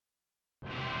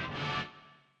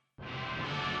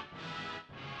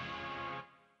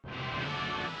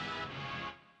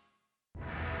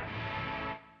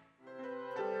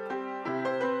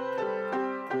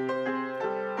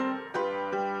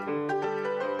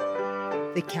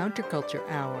The Counterculture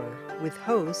Hour with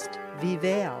host V.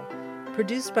 Vale,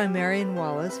 produced by Marion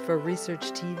Wallace for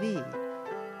Research TV.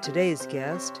 Today's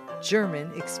guest, German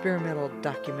experimental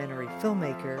documentary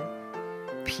filmmaker,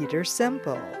 Peter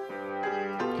Semple.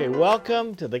 Okay,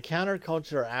 welcome to the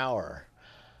Counterculture Hour.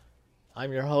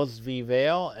 I'm your host V.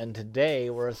 Vale, and today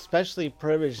we're especially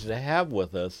privileged to have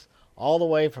with us, all the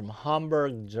way from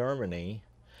Hamburg, Germany,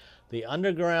 the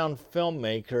underground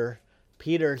filmmaker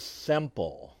Peter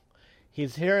Semple.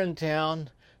 He's here in town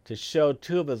to show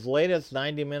two of his latest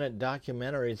 90-minute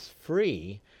documentaries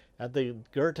free at the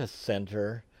Goethe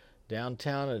Center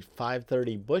downtown at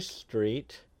 530 Bush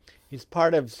Street. He's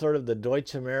part of sort of the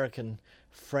Deutsch-American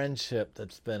friendship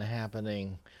that's been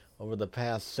happening over the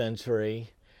past century.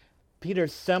 Peter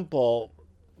Semple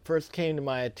first came to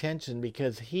my attention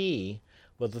because he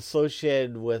was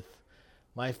associated with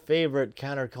my favorite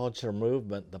counterculture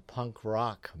movement, the punk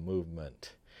rock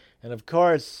movement. And of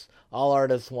course, all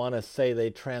artists want to say they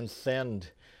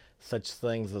transcend such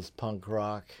things as punk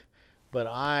rock, but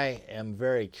I am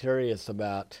very curious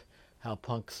about how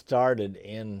punk started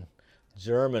in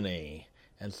Germany,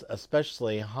 and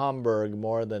especially Hamburg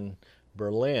more than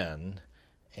Berlin.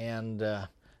 And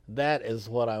that is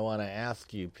what I want to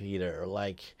ask you, Peter.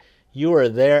 Like, you were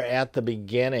there at the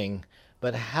beginning,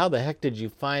 but how the heck did you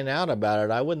find out about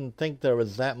it? I wouldn't think there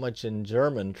was that much in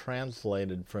German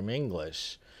translated from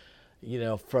English. You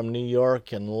know, from New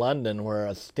York and London, where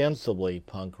ostensibly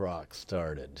punk rock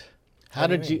started. How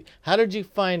did you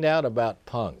find out about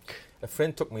punk? A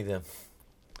friend took me there.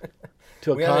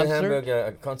 To a we concert? had in Hamburg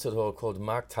a concert hall called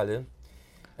Markthalle,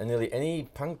 and nearly any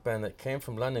punk band that came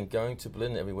from London going to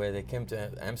Berlin everywhere, they came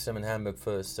to Amsterdam and Hamburg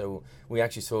first, so we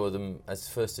actually saw them as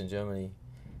first in Germany.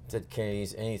 Dead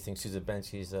Kennedys, anything, Susan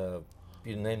Banshees,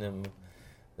 you name them,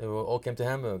 they all came to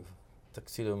Hamburg.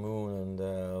 Tuxedo Moon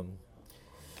and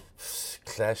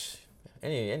Clash,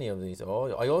 any of these.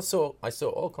 I saw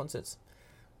all concerts,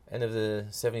 end of the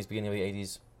 70s, beginning of the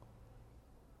 80s.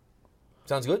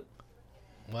 Sounds good?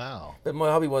 Wow. But my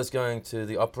hobby was going to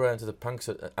the opera and to the punks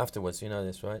afterwards, you know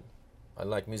this, right? I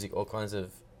like music, all kinds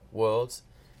of worlds.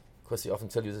 Of course, they often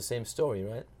tell you the same story,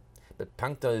 right? But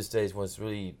punk those days was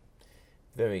really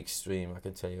very extreme, I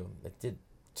can tell you. It did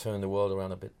turn the world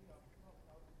around a bit.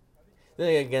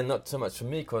 Then again, not so much for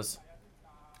me, because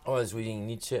I was reading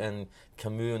Nietzsche and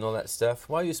Camus and all that stuff.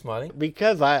 Why are you smiling?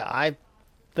 Because I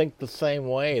think the same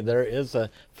way. There is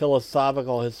a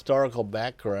philosophical, historical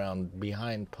background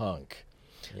behind punk.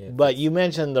 Yeah, but you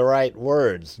mentioned the right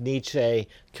words, Nietzsche,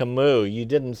 Camus. You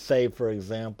didn't say, for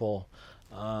example,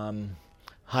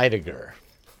 Heidegger.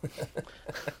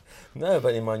 No,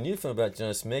 but in my new film about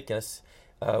Jonas Mekas,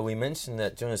 we mentioned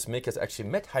that Jonas Mekas actually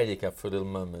met Heidegger for a little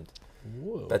moment.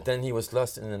 Whoa. But then he was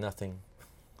lost in the nothing.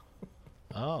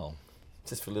 Oh.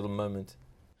 Just for a little moment.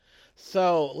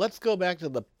 So let's go back to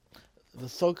the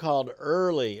so-called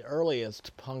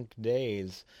earliest punk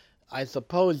days. I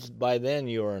suppose by then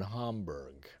you were in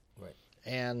Hamburg. Right.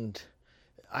 And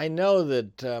I know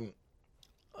that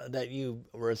that you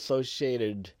were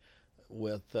associated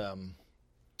with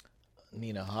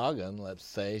Nina Hagen, let's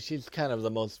say. She's kind of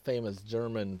the most famous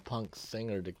German punk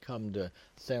singer to come to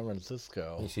San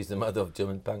Francisco. She's the mother of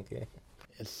German punk, yeah.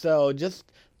 So just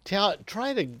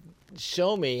try to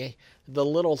show me the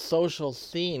little social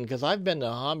scene, because I've been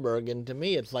to Hamburg, and to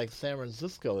me it's like San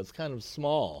Francisco. It's kind of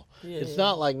small. It's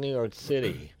not like New York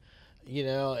City, you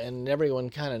know, and everyone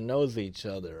kind of knows each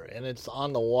other, and it's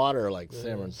on the water like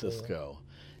San Francisco.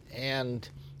 And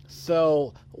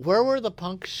so where were the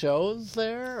punk shows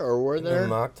there, or were there?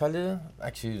 In Markthalle,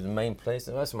 actually the main place.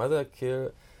 There were some other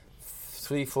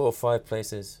 3, 4, 5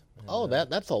 places. Oh,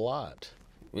 that's a lot.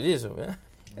 It is, yeah.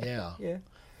 Yeah. Yeah.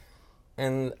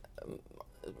 And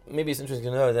maybe it's interesting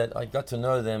to know that I got to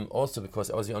know them also because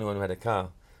I was the only one who had a car,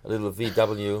 a little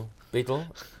VW Beetle,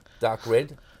 dark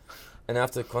red. And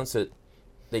after the concert,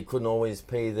 they couldn't always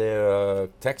pay their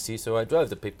taxi, so I drove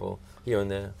the people here and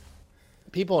there.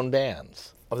 People in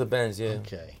bands? Of the bands, yeah.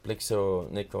 Okay. Blixo,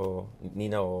 Nico,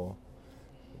 Nina, or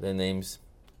their names.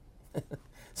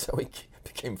 So we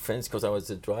became friends because I was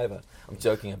the driver. I'm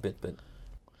joking a bit, but...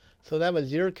 So that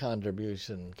was your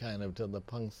contribution kind of to the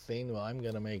punk scene. Well, I'm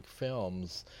going to make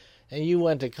films. And you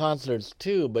went to concerts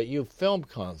too, but you filmed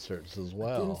concerts as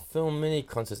well. I didn't film many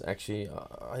concerts, actually.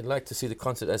 I like to see the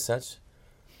concert as such.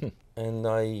 And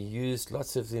I used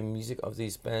lots of the music of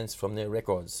these bands from their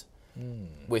records.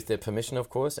 With their permission, of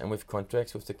course, and with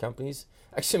contracts with the companies.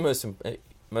 Actually,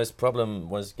 most problem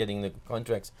was getting the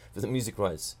contracts for the music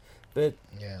rights. But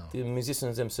the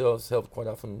musicians themselves helped quite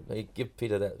often. They give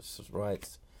Peter that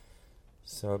rights.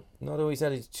 So not always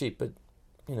that cheap, but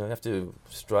you have to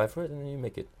strive for it and you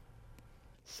make it.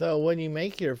 So when you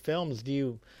make your films, do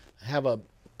you have a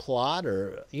plot,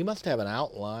 or you must have an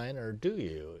outline, or do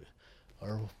you?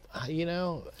 Or, how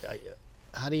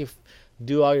do you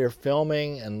do all your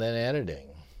filming and then editing?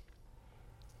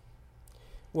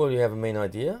 Well, you have a main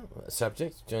idea, a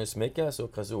subject, Jonas Mekas or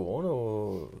Kazuo Ono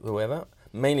or whoever.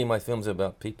 Mainly my films are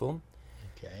about people.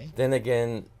 Okay. Then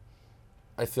again,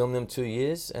 I film them 2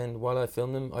 years, and while I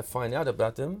film them, I find out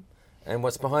about them and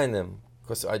what's behind them.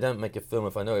 Because I don't make a film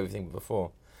if I know everything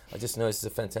before. I just know this is a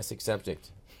fantastic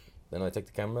subject. Then I take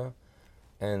the camera,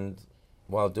 and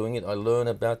while doing it, I learn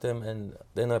about them, and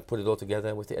then I put it all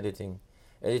together with the editing.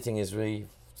 Editing is really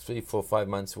 3, 4, 5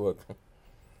 months work.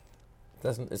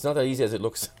 It's not as easy as it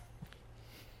looks.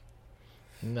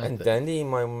 Nothing. And Dandy,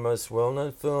 my most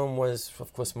well-known film, was,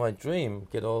 of course, my dream.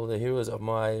 Get all the heroes of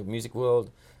my music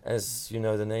world, as you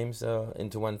know the names are,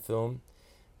 into one film.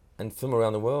 And film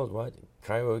around the world, right?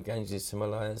 Cairo, Ganges,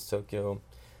 Himalayas, Tokyo,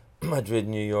 Madrid,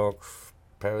 New York,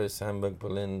 Paris, Hamburg,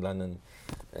 Berlin, London.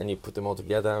 And you put them all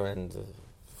together, and it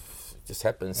just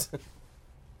happens.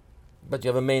 But you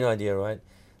have a main idea, right?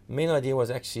 The main idea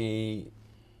was actually,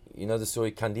 you know the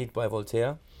story Candide by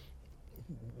Voltaire?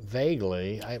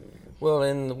 Vaguely. Well,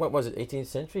 in, what was it, 18th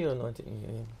century or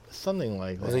 19th? Something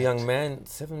like that. As a young man,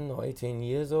 7 or 18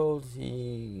 years old,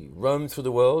 he roamed through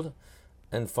the world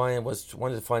and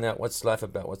wanted to find out what's life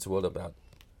about, what's the world about.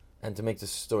 And to make the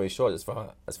story short, as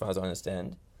far as I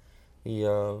understand, he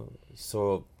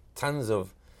saw tons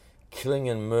of killing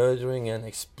and murdering and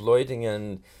exploiting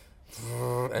and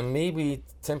maybe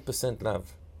 10%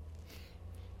 love.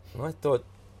 And I thought,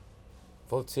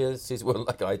 Voltaire sees the world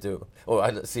like I do, or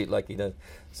I see it like he does.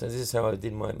 So this is how I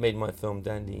made my film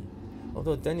Dandy.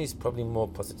 Although Dandy's probably more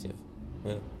positive.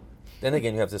 Yeah. Then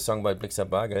again, you have the song by Blixa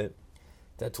Bargeld,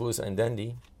 Der Tod ist ein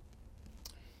Dandy.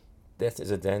 Death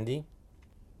is a dandy.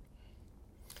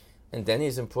 And dandy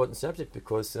is an important subject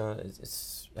because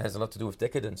it has a lot to do with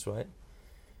decadence, right?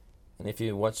 And if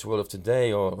you watch World of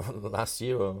Today or last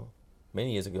year or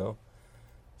many years ago,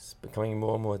 it's becoming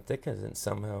more and more decadent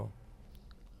somehow.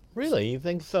 Really? You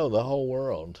think so? The whole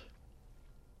world?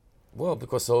 Well,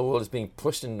 because the whole world is being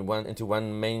pushed into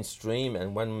one mainstream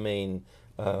and one main,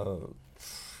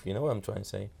 you know what I'm trying to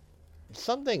say?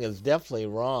 Something is definitely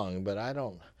wrong, but I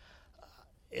don't...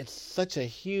 It's such a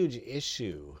huge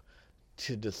issue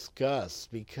to discuss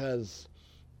because,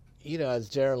 you know, as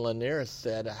Jaron Lanier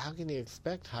said, how can you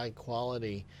expect high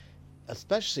quality,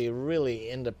 especially really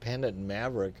independent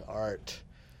maverick art,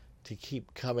 to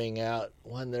keep coming out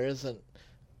when there isn't...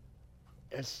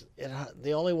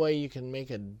 the only way you can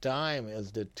make a dime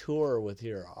is to tour with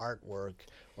your artwork,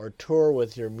 or tour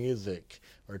with your music,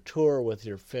 or tour with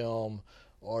your film,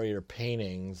 or your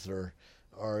paintings, or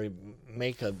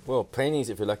make a... Well, paintings,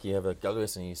 if you're lucky, you have a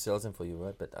gallerist and he sells them for you,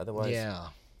 right? But otherwise...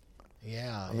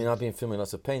 Yeah. I mean, I've been filming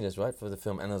lots of painters, right? For the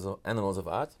film Animals of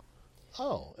Art.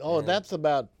 Oh, that's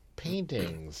about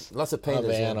paintings. Lots of painters.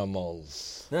 Of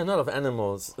animals. No, not of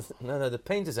animals. No, the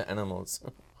painters are animals.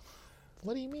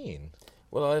 What do you mean?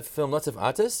 Well, I've filmed lots of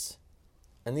artists,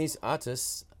 and these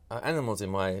artists are animals in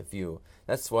my view.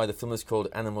 That's why the film is called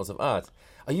Animals of Art.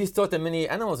 Oh, you thought there are many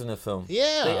animals in the film?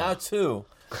 Yeah. They are too.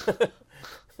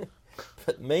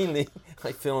 But mainly,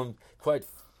 I filmed quite,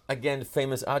 again,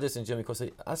 famous artists in Germany because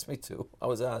they asked me to. I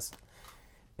was asked.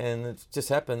 And it just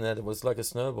happened that it was like a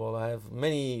snowball. I have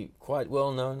many quite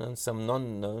well-known and some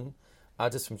non-known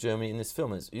artists from Germany in this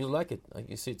film. You'll like it.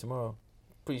 You see it tomorrow.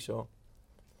 Pretty sure.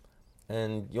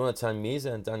 And Jonathan Mies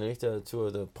and Daniel Richter are two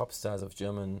of the pop stars of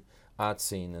German art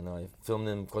scene. And I filmed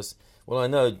them because, well, I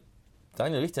know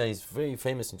Daniel Richter is very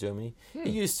famous in Germany.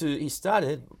 He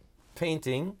started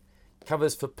painting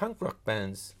covers for punk rock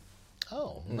bands.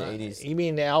 Oh, in the 80s. You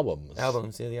mean the albums?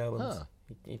 Albums, yeah, the albums. Huh.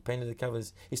 He painted the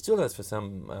covers. He still does for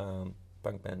some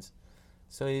punk bands.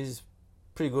 So he's a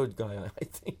pretty good guy, I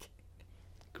think.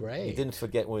 Great. He didn't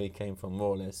forget where he came from, more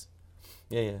or less.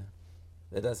 Yeah.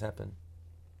 That does happen.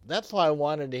 That's why I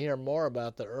wanted to hear more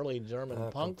about the early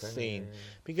German punk scene. Yeah.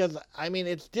 Because, I mean,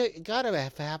 it's got to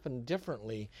have happened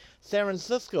differently. San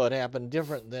Francisco had happened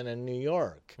different than in New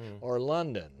York or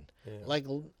London. Yeah. Like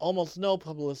almost no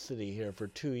publicity here for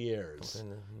 2 years.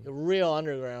 Okay. Real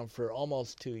underground for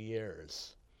almost 2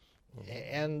 years.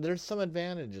 And there's some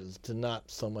advantages to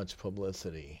not so much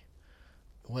publicity.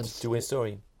 It's a two-way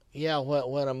story. Yeah,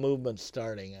 when a movement's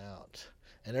starting out.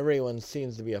 And everyone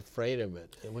seems to be afraid of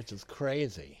it, which is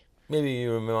crazy. Maybe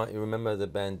you remember the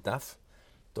band DAF,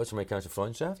 Deutsche Amerikanische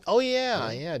Freundschaft? Oh,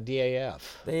 yeah, DAF.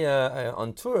 They are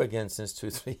on tour again since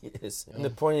 2-3 years. And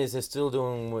the point is they're still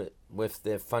doing with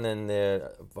their fun and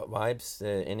their vibes,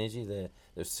 their energy.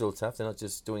 They're still tough. They're not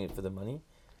just doing it for the money.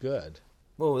 Good.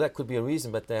 Well, that could be a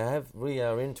reason, but they really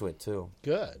are into it too.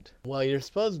 Good. Well, you're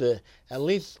supposed to at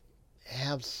least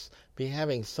be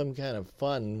having some kind of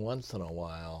fun once in a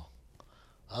while.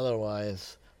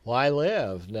 Otherwise, why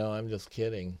live? No, I'm just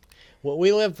kidding. Well,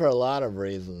 we live for a lot of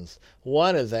reasons.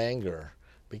 One is anger,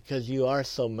 because you are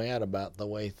so mad about the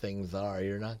way things are.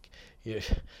 You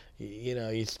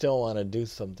still want to do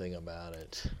something about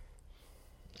it.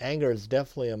 Anger is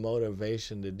definitely a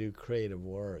motivation to do creative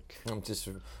work.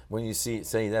 When you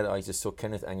say that, I just saw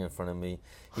Kenneth Anger in front of me.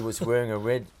 He was wearing a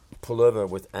red pullover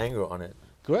with anger on it.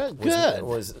 Good.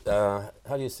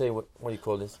 How do you say, what do you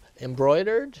call this?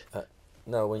 Embroidered?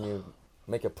 No, when you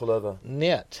make a pullover.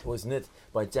 Knit. It was knit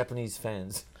by Japanese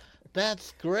fans.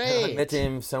 That's great. I met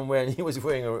him somewhere, and he was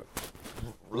wearing a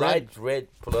red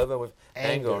pullover with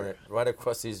anger on it, right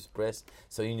across his breast,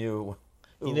 so you knew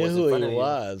who he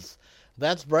was.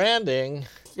 That's branding.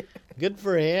 Good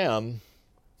for him.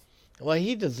 Well,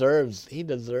 he deserves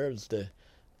to.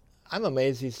 I'm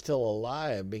amazed he's still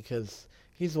alive, because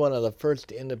he's one of the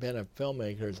first independent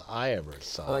filmmakers I ever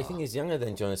saw. Well, I think he's younger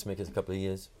than Jonas Mekas a couple of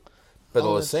years. But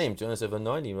all the same, Jonas over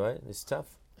 90, right? It's tough.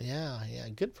 Yeah.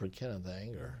 Good for Kenneth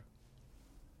Anger.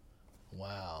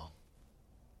 Wow.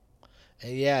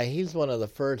 And yeah, he's one of the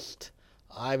first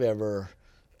I've ever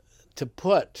to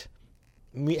put.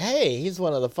 Hey, he's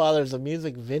one of the fathers of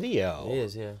music video. He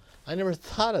is, yeah. I never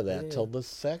thought of that till this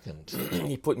second.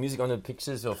 He put music on the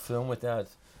pictures or film without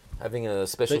having a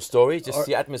special story, just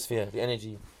the atmosphere, the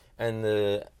energy, and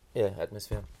the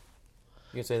atmosphere.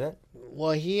 You can say that?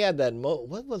 Well, he had that.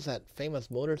 What was that famous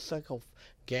motorcycle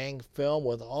gang film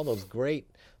with all those great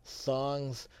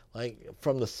songs, like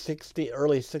from the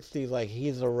early '60s, like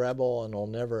 "He's a Rebel" and "I'll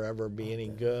Never Ever Be Any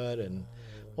Good," and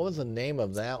what was the name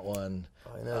of that one?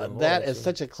 That is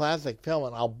such a classic film,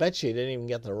 and I'll bet you didn't even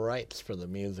get the rights for the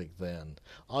music then.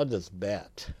 I'll just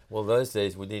bet. Well, those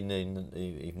days we didn't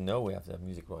even know we have to have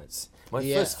music rights. My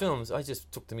first films, I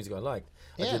just took the music I liked.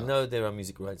 I didn't know there are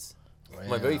music rights. Yeah.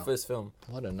 My very first film.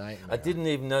 What a nightmare! I didn't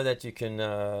even know that you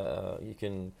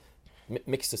can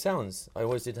mix the sounds. I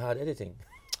always did hard editing.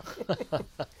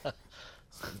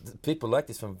 People like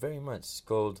this film very much. It's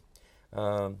called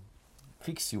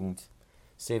Kriegsjugend,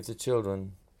 Save the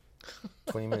Children,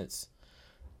 20 minutes.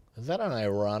 Is that an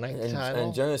ironic title?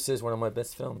 And Jonas is one of my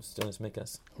best films, Jonas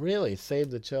Mekas. Really?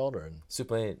 Save the Children?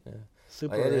 Super 8, yeah.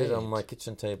 Super I edited 8. it on my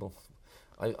kitchen table.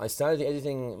 I started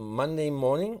editing Monday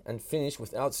morning and finished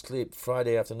without sleep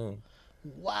Friday afternoon.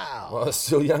 Wow. Well, I was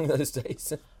still young those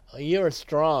days. You were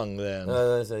strong then.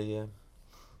 Yeah.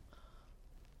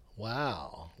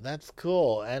 Wow, that's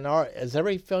cool. And is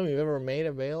every film you've ever made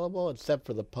available except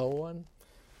for the Poe one?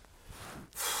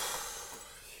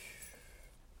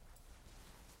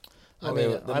 I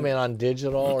mean on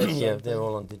digital or something? Yeah, they're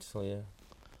all on digital, yeah.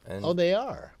 And they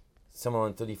are? Some are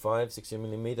on 35,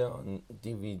 60mm, on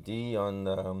DVD,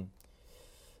 on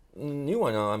new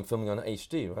one I'm filming on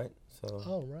HD, right?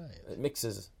 So right. It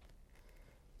mixes.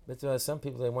 But some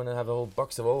people, they want to have a whole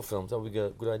box of old films. That would be a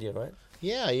good idea, right?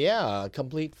 Yeah,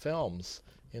 complete films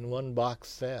in one box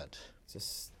set.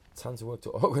 Just tons of work to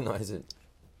organize it.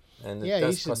 And it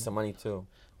does cost some money too.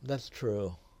 That's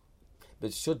true. But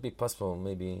it should be possible,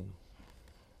 maybe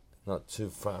not too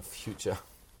far future.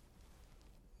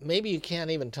 Maybe you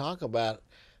can't even talk about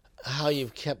how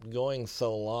you've kept going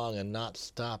so long and not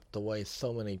stopped the way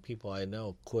so many people I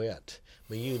know quit,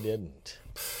 but you didn't.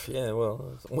 Yeah,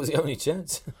 well, it was the only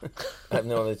chance. I have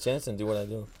no other chance than do what I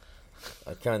do.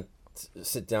 I can't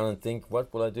sit down and think,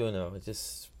 what will I do now? It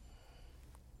just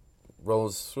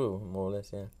rolls through, more or less,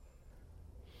 yeah.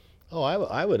 Oh,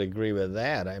 I would agree with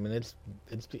that. I mean, it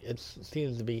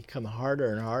seems to become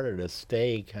harder and harder to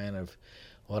stay kind of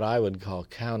what I would call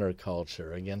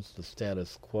counterculture against the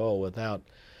status quo without,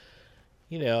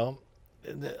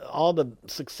 all the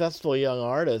successful young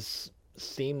artists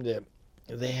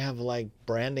they have like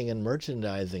branding and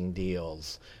merchandising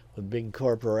deals with big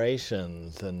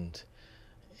corporations and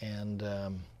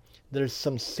there's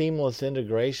some seamless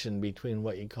integration between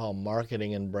what you call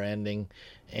marketing and branding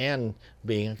and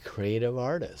being a creative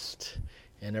artist.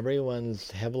 And everyone's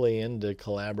heavily into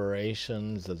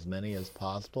collaborations, as many as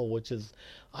possible, which is,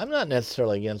 I'm not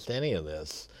necessarily against any of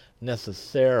this,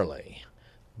 necessarily.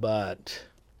 But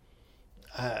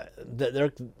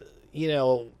there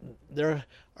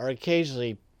are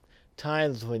occasionally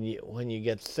times when you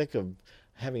get sick of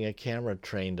having a camera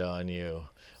trained on you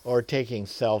or taking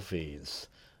selfies.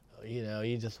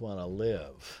 You just want to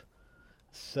live.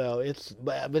 So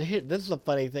but here, this is a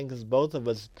funny thing because both of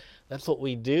us, that's what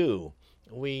we do.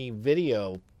 We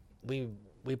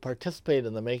participate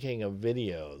in the making of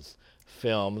videos,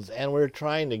 films, and we're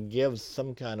trying to give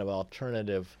some kind of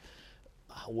alternative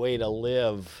way to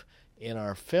live in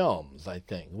our films, I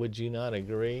think. Would you not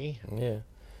agree? Yeah.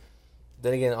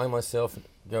 Then again, I myself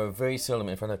go very seldom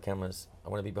in front of cameras. I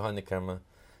want to be behind the camera.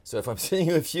 So if I'm sitting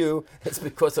with you, it's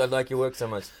because I like your work so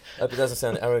much. I hope it doesn't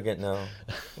sound arrogant now.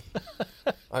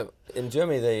 In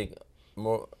Germany, they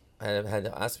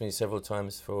had asked me several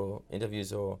times for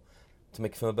interviews or to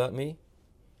make a film about me.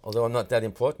 Although I'm not that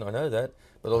important, I know that.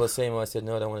 But all the same, I said,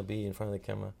 no, I don't want to be in front of the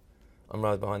camera. I'm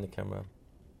rather behind the camera.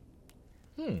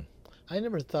 I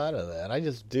never thought of that. I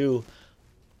just do.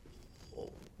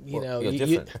 You're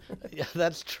different. Yeah,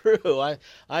 that's true.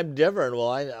 I'm different. Well,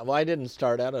 I didn't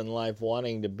start out in life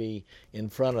wanting to be in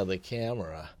front of the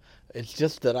camera. It's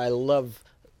just that I love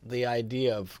the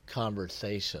idea of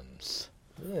conversations.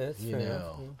 Yeah, that's fair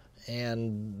enough.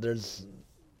 And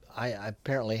I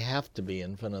apparently have to be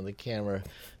in front of the camera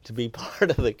to be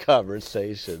part of the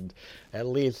conversation, at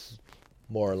least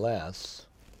more or less.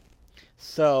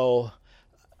 So,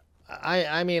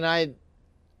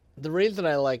 the reason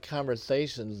I like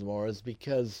conversations more is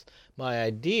because my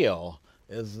ideal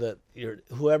is that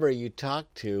whoever you talk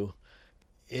to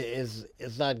is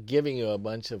not giving you a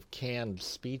bunch of canned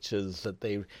speeches that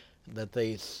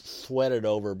they sweated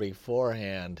over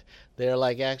beforehand. They're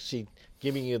like actually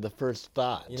giving you the first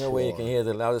thought. You know where you can hear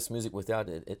the loudest music without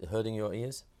it hurting your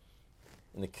ears?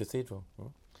 In the cathedral. Huh?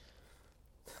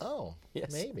 Oh,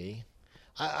 yes. Maybe.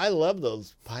 I love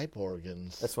those pipe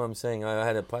organs. That's what I'm saying. I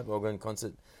had a pipe organ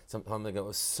concert some time ago. It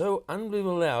was so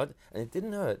unbelievably loud, and it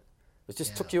didn't hurt. It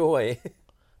just took you away.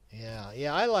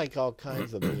 Yeah, I like all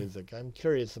kinds of music. I'm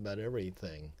curious about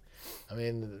everything. I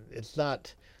mean, it's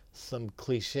not some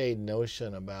cliched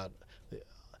notion about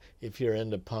if you're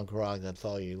into punk rock, that's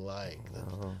all you like.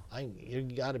 You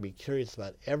got to be curious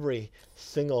about every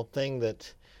single thing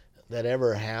that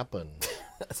ever happened.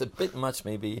 That's a bit much,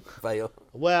 maybe, Vale.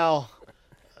 Well,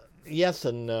 yes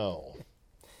and no.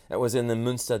 That was in the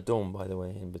Münster Dome, by the way,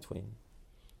 in between,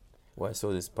 where I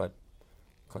saw this pipe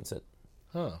concert.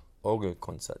 Orgel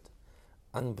concert.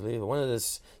 Unbelievable. One of the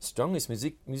strongest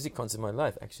music concerts in my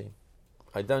life, actually.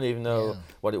 I don't even know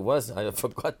what it was. I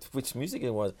forgot which music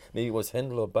it was. Maybe it was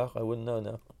Handel or Bach. I wouldn't know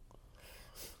now.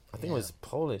 I think it was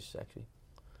Polish, actually.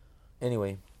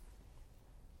 Anyway.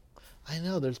 I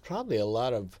know. There's probably a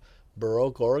lot of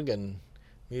Baroque organ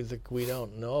music we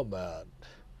don't know about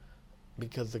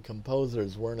because the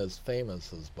composers weren't as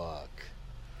famous as Bach.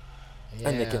 Yeah.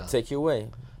 And they can take you away.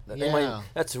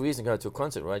 That's the reason to go to a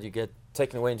concert, right? You get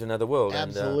taken away into another world.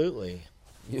 Absolutely. And,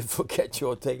 you forget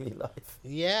your daily life.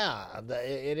 Yeah,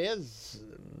 it is.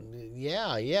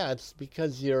 Yeah, it's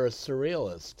because you're a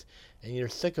surrealist and you're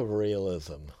sick of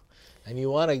realism and you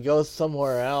want to go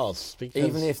somewhere else. Because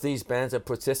even if these bands are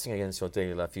protesting against your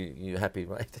daily life, you're happy,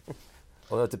 right?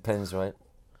 Well, that depends, right?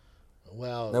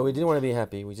 Well, no, we didn't want to be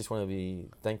happy. We just want to be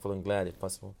thankful and glad if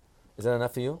possible. Is that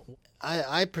enough for you?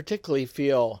 I particularly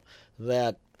feel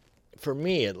that, for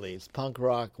me at least, punk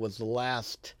rock was the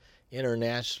last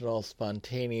international,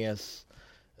 spontaneous,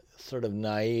 sort of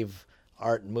naive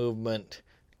art movement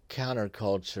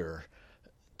counterculture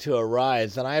to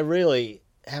arise. And I really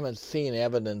haven't seen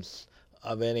evidence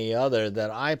of any other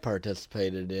that I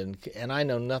participated in, and I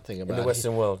know nothing about in the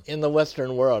Western world. In the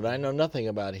Western world, I know nothing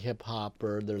about hip-hop,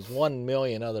 or there's 1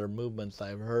 million other movements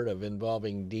I've heard of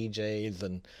involving DJs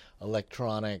and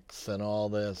electronics and all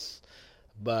this.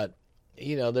 But,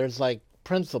 there's like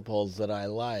principles that I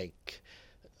like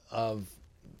of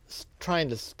trying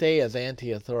to stay as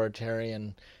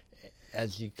anti-authoritarian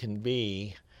as you can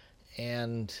be.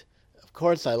 And, of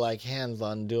course, I like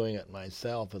hands-on doing it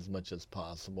myself as much as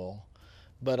possible.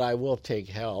 But I will take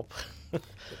help.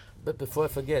 But before I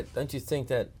forget, don't you think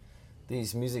that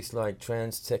these musics like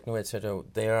trance, techno, etc.,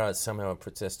 they are somehow a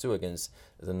protest too against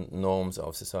the norms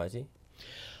of society?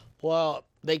 Well,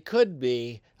 they could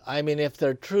be. I mean, if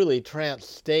they're truly trance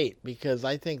state, because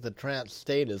I think the trance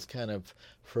state is kind of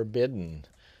forbidden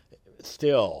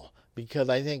still. Because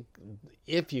I think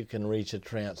if you can reach a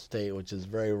trance state, which is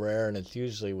very rare, and it's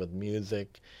usually with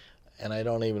music, and I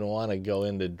don't even want to go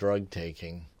into drug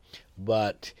taking,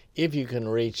 but if you can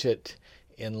reach it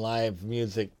in live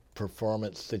music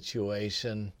performance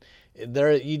situation,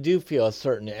 there you do feel a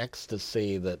certain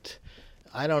ecstasy that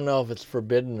I don't know if it's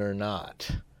forbidden or not,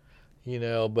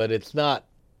 but it's not,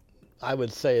 I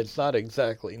would say it's not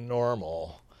exactly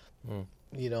normal,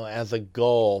 as a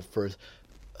goal for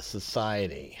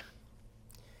society.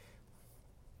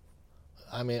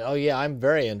 I mean, I'm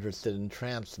very interested in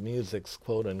trance musics,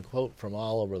 quote unquote, from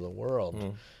all over the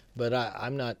world, but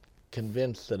I'm not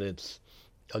convinced that it's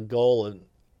a goal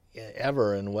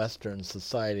ever in Western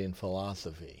society and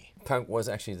philosophy. Punk was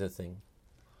actually the thing.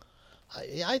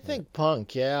 I think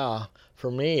punk, yeah, for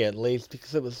me at least,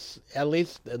 because it was, at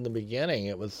least in the beginning,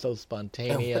 it was so And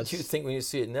spontaneous. what do you think when you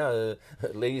see it now?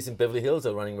 Ladies in Beverly Hills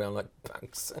are running around like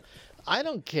punks. I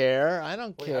don't care. I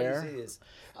don't How do you care. see this?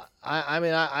 I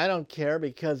mean, I don't care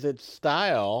because it's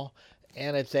style,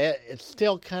 and it's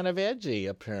still kind of edgy,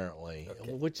 apparently,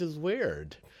 Okay. which is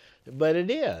weird, but it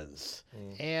is.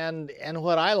 And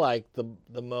what I like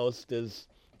the most is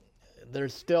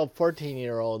there's still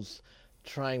 14-year-olds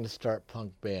trying to start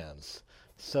punk bands.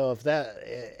 So if that,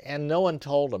 and no one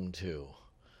told them to,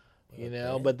 you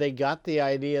know, Okay. but they got the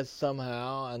idea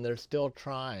somehow, and they're still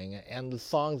trying. And the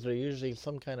songs are usually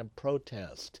some kind of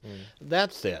protest.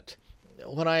 That's it.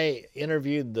 When I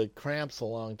interviewed the Cramps a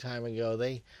long time ago,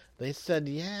 they said,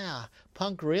 yeah,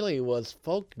 punk really was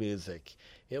folk music.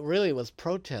 It really was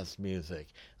protest music.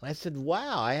 And I said,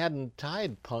 wow, I hadn't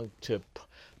tied punk to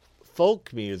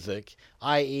folk music,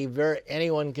 i.e.,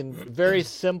 very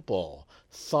simple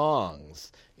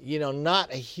songs. You know,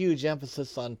 not a huge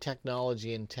emphasis on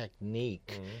technology and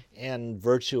technique and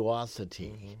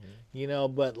virtuosity. You know,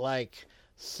 but like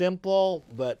simple,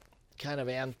 but kind of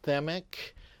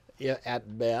anthemic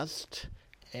at best.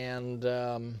 And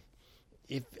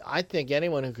if I think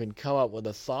anyone who can come up with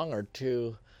a song or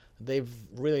two, they've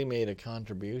really made a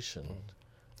contribution.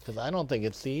 Because I don't think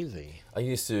it's easy. I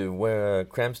used to wear a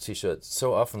Cramps t-shirt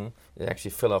so often it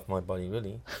actually fell off my body.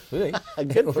 Really. Good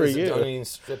It for was you. only in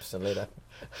strips and later.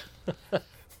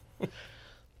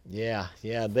 Yeah.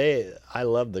 I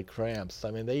love the Cramps. I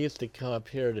mean, they used to come up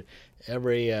here to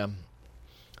every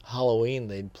Halloween.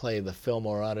 They'd play the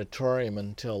Fillmore Auditorium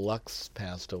until Lux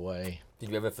passed away. Did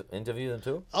you ever interview them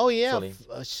too? Oh yeah, Surely.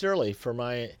 surely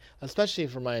especially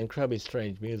for my Incredibly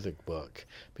Strange Music book,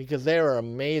 because they were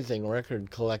amazing record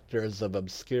collectors of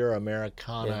obscure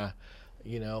Americana,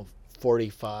 you know,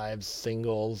 45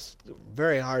 singles.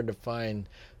 Very hard to find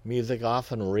music,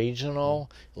 often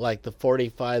regional, like the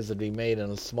 45s that we made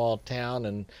in a small town,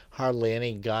 and hardly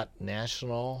any got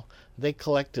national. They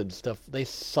collected stuff. They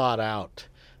sought out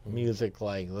music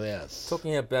like this.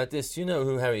 Talking about this, do you know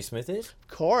who Harry Smith is? Of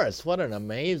course, what an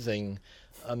amazing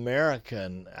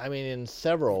American. I mean, in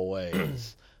several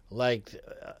ways. like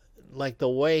the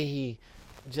way he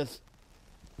just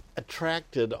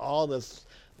attracted all this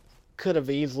could have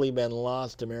easily been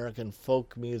lost American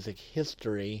folk music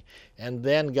history, and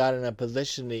then got in a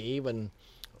position to even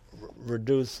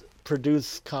produce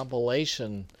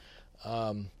compilation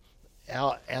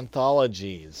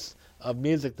anthologies of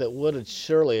music that would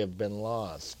surely have been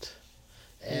lost.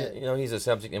 And, You know, he's a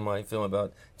subject in my film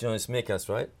about Jonas Mekas,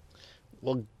 right?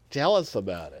 well, tell us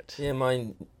about it. Yeah, my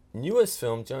newest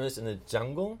film, Jonas in the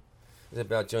Jungle, is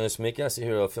about Jonas Mekas, a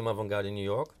hero of film avant-garde in New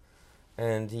York.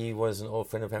 And he was an old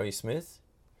friend of Harry Smith.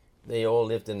 They all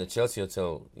lived in the Chelsea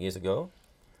Hotel years ago.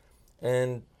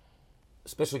 And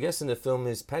special guest in the film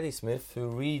is Patti Smith,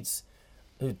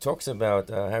 who talks about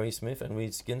Harry Smith and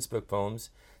reads Ginsberg poems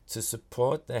to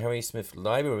support the Harry Smith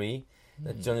Library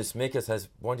that Jonas Mekas has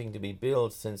wanting to be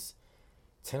built since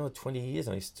 10 or 20 years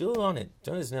now. He's still on it.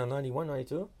 Jonas is now 91,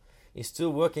 92. He's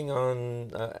still working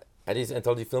on, at his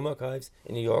Anthology Film Archives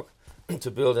in New York,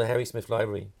 to build a Harry Smith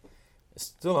Library.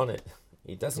 Still on it.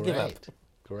 He doesn't give up.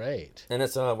 Great. And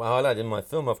that's a highlight in my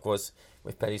film, of course,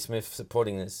 with Patti Smith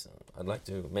supporting this. I'd like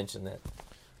to mention that.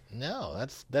 No,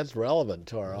 that's relevant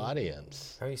to our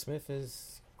audience. Harry Smith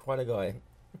is quite a guy.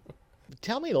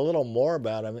 Tell me a little more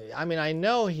about him. I mean, I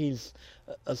know he's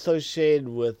associated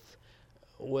with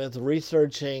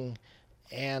researching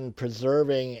and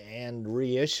preserving and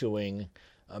reissuing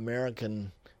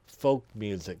American folk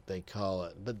music, they call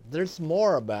it. But there's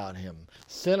more about him.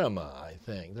 Cinema, I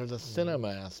think. There's a cinema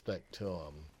aspect to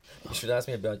him. You should ask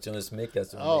me about Jonas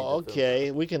Mekas. Oh,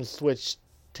 okay. We can switch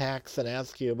tacks and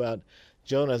ask you about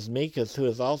Jonas Mekas, who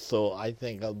is also, I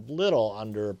think, a little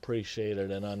underappreciated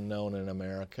and unknown in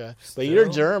America. But you're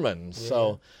Still? German,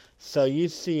 so you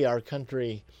see our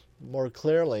country more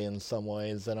clearly in some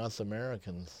ways than us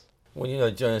Americans. Well, you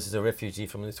know, Jonas is a refugee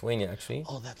from Lithuania, actually.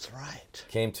 Oh, that's right.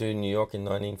 Came to New York in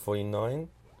 1949.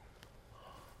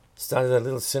 Started a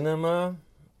little cinema,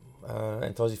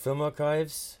 Anthology Film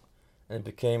Archives, and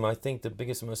became, I think, the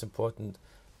biggest and most important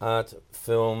art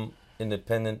film,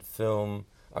 independent film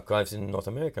archives in North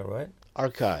America, right?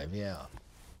 Archive, yeah.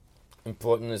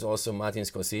 Important is also Martin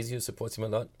Scorsese, who supports him a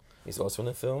lot. He's also in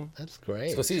the film. That's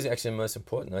great. Scorsese is actually the most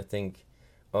important, I think,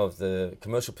 of the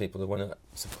commercial people who want to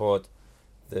support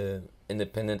the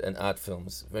independent and art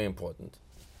films. Very important.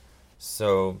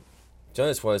 So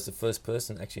Jonas was the first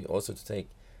person actually also to take,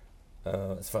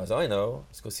 as far as I know,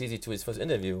 Scorsese to his first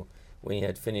interview when he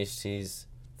had finished his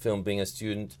film Being a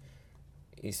Student.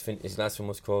 His last film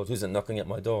was called Who's It Knocking at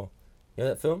My Door? You know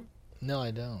that film? No,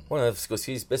 I don't. One of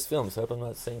Scorsese's best films. I hope I'm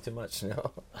not saying too much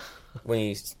now. When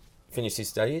he finished his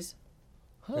studies,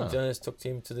 and Jonas took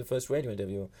him to the first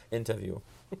radio interview.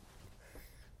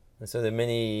 And so they're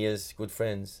many years good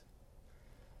friends.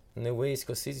 And the way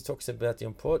Scorsese talks about the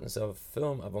importance of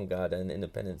film avant-garde and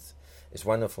independence is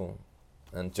wonderful.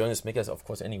 And Jonas Mekas, of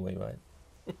course, anyway, right?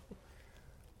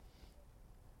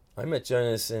 I met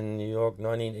Jonas in New York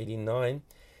 1989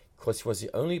 because he was the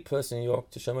only person in New York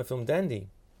to show my film Dandy.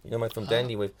 You know my film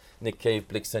Dandy with Nick Cave,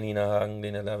 Blix, Nina Hagen,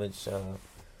 Lena Lovitch,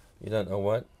 you don't know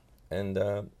what. And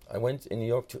I went in New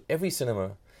York to every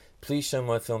cinema. Please show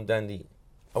my film Dandy.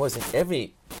 I was in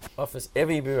every office,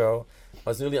 every bureau. I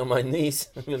was nearly on my knees,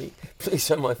 really. Please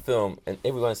show my film. And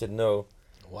everyone said no.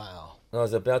 Wow. And I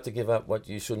was about to give up what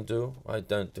you shouldn't do. I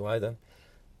don't do either.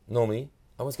 Normally,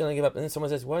 I was going to give up. And then someone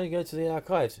says, why don't you go to the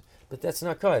archives? But that's an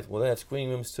archive. Well, they have screening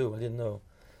rooms too. I didn't know.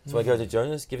 So I go to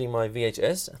Jonas, give him my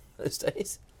VHS those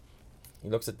days. He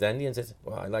looks at Dandy and says,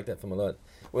 wow, I like that film a lot.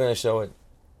 We're going to show it.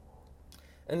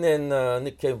 And then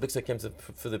Nick Cave Blixer came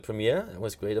for the premiere. It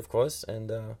was great, of course. And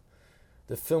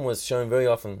the film was shown very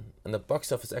often. And the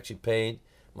box office actually paid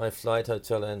my flight,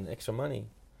 hotel, and extra money.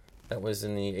 That was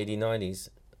in the 80s, 90s,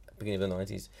 beginning of the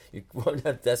 90s. You won't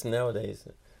have that nowadays.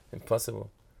 Impossible.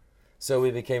 So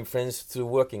we became friends through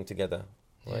working together.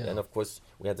 Right? Yeah. And of course,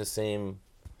 we had the same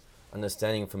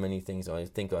understanding for many things. I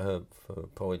think I heard for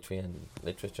poetry and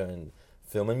literature and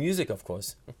film and music, of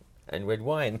course, and red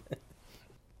wine.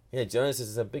 Yeah, Jonas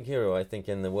is a big hero, I think,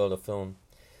 in the world of film.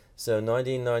 So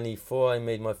 1994, I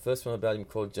made my first film about him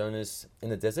called Jonas in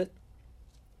the Desert.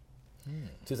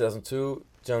 2002,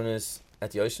 Jonas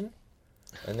at the Ocean.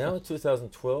 And now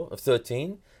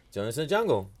 13, Jonas in the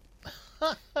Jungle.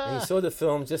 And he saw the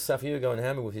film just a year ago in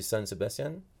Hamburg with his son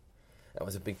Sebastian. That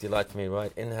was a big delight for me,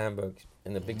 right? In Hamburg,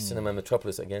 in the big cinema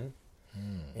metropolis again.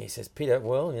 And he says, Peter,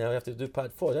 well, you have to do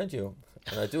part 4, don't you?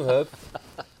 And I do hope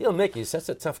he'll make it. He's such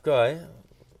a tough guy.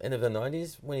 End of the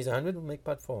 90s, when he's 100, we'll make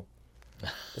part 4.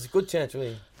 It's a good chance,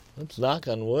 really. Let's knock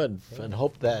on wood and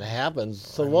hope that happens.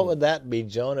 So what would that be?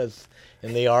 Jonas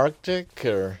in the Arctic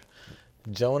or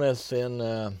Jonas in...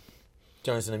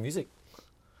 Jonas in the music.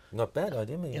 Not bad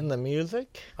idea, maybe. in the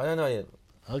music? I don't know yet.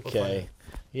 Okay.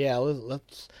 Yeah,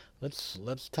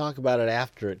 let's talk about it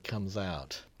after it comes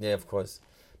out. Yeah, of course.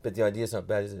 But the idea's not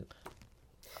bad, is it?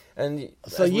 And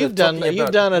So as we were you've done talking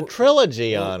about- a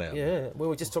trilogy on him. Yeah, we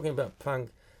were just talking about punk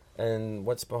and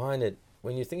what's behind it.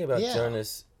 When you think about Yeah.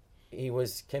 Jonas, he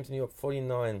came to New York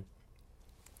 49,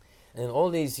 and in all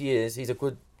these years, he's a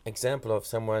good example of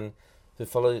someone who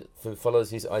follows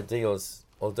his ideals.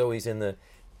 Although he's in the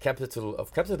capital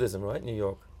of capitalism, right, New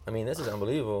York. I mean, this is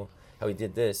unbelievable how he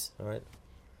did this, right?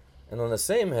 And on the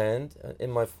same hand,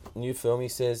 in my new film, he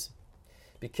says,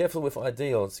 "Be careful with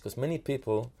ideals, because many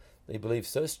people." They believe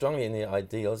so strongly in their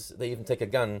ideals, they even take a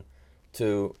gun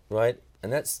to, right?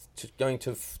 And that's going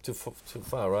too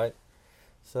far, right?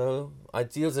 So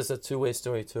ideals is a two-way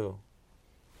story too,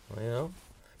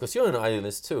 Because you're an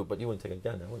idealist too, but you wouldn't take a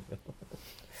gun, would you?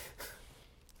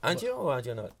 Aren't you, or aren't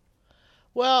you not?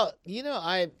 Well,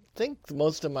 I think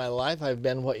most of my life I've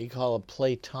been what you call a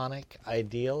Platonic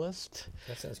idealist.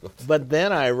 That sounds good. But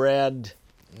then I read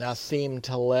Nassim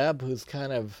Taleb, who's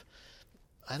kind of,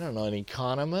 I don't know, an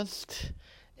economist,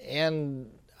 and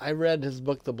I read his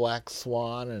book The Black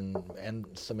Swan and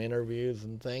some interviews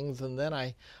and things, and then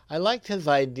I liked his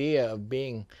idea of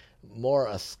being more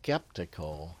a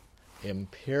skeptical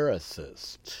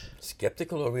empiricist.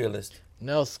 Skeptical or realist?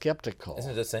 No, skeptical.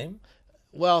 Isn't it the same?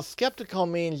 Well, skeptical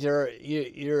means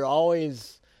you're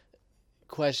always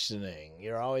questioning,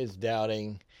 you're always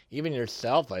doubting. Even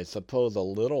yourself, I suppose, a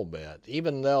little bit.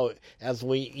 Even though, as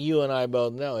you and I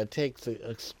both know, it takes an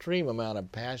extreme amount of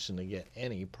passion to get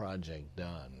any project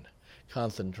done.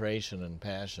 Concentration and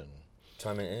passion.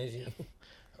 Time and energy.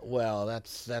 Well,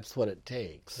 that's what it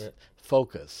takes. Yeah.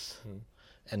 Focus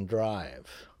and drive.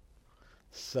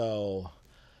 So,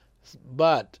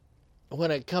 but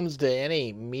when it comes to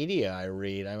any media I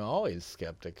read, I'm always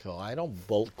skeptical. I don't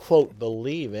quote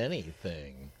believe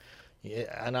anything,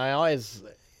 and I always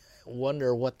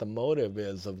wonder what the motive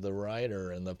is of the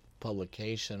writer and the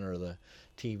publication or the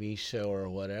TV show or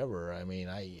whatever. I mean,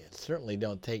 I certainly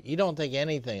don't take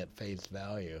anything at face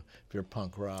value if you're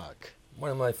punk rock.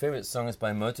 One of my favorite songs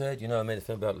by Motorhead. I made a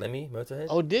film about Lemmy, Motorhead.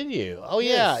 Oh, did you? Oh,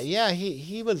 Yes. yeah.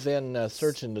 He was in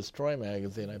Search and Destroy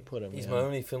magazine. I put him He's in. my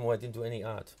only film where I didn't do any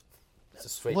art. It's a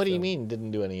straight What do you film. mean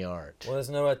didn't do any art? Well, there's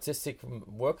no artistic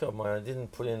work of mine. I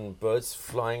didn't put in birds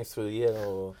flying through the air,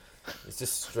 or it's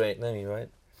just straight Lemmy, right?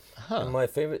 Huh. And my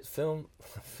favorite film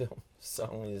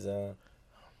song is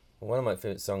one of my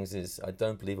favorite songs is "I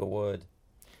Don't Believe a Word."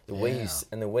 The way Yeah.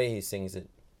 the way he sings it,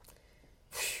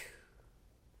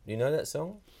 You know that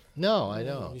song? No, I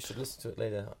don't. You should listen to it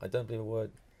later. I don't believe a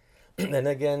word. Then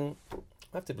again, I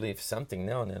have to believe something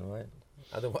now and then, right?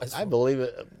 Otherwise, I believe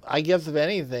it. I guess if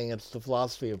anything, it's the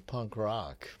philosophy of punk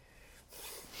rock.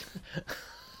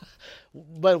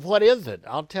 But what is it?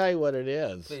 I'll tell you what it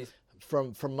is. Please.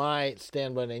 From my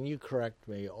standpoint, and you correct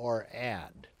me or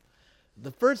add.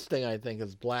 The first thing I think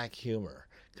is black humor.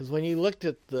 Because when you looked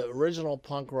at the original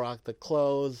punk rock, the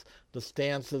clothes, the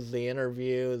stances, the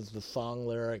interviews, the song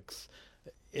lyrics,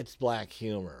 it's black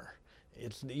humor.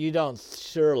 You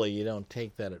don't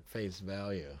take that at face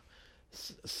value.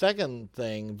 Second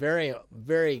thing, very,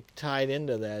 very tied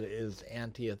into that, is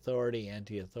anti-authority,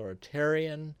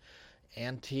 anti-authoritarian,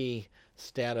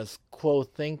 anti-status quo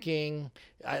thinking.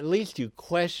 At least you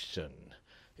question.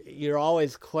 You're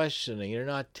always questioning. You're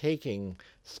not taking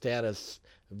status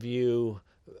viewpoints,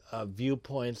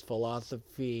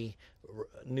 philosophy,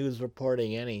 news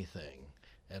reporting, anything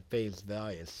at face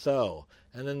value. So,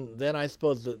 and then I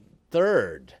suppose the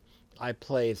third I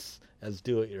place as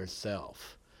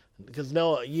do-it-yourself. Because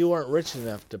no, you weren't rich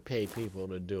enough to pay people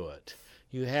to do it.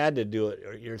 You had to do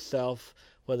it yourself,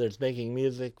 whether it's making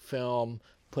music, film,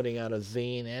 putting out a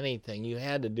zine, anything. You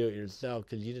had to do it yourself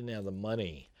because you didn't have the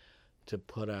money to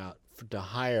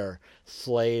hire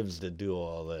slaves to do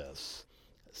all this.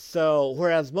 So,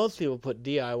 whereas most people put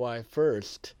DIY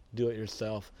first, do it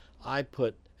yourself, I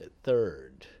put it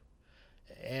third.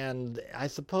 And I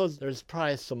suppose there's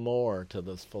probably some more to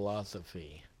this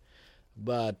philosophy.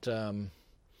 But, I'm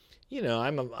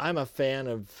a fan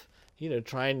of,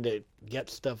 trying to get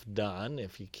stuff done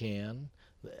if you can.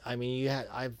 I mean,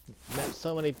 I've met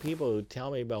so many people who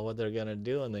tell me about what they're going to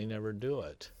do and they never do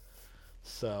it.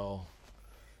 So,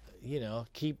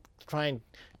 keep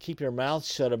your mouth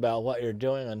shut about what you're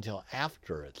doing until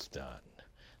after it's done.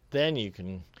 Then you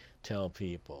can tell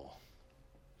people.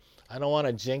 I don't want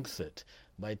to jinx it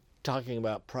by talking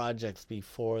about projects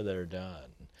before they're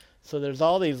done. So there's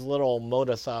all these little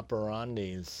modus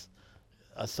operandis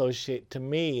associate to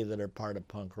me that are part of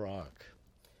punk rock.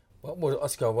 What would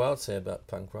Oscar Wilde say about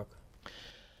punk rock?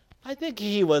 I think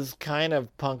he was kind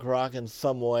of punk rock in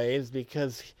some ways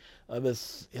because of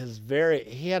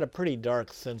he had a pretty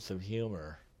dark sense of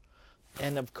humor.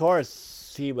 And of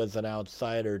course he was an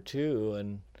outsider too,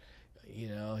 and you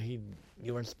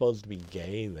weren't supposed to be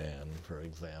gay then, for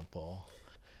example.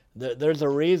 There's a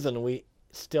reason we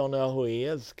still know who he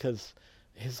is, because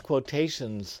his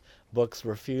quotations books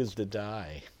refuse to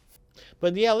die.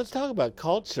 But yeah, let's talk about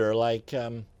culture.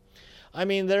 To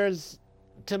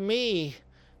me,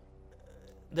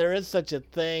 there is such a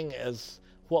thing as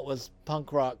what was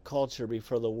punk rock culture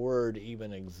before the word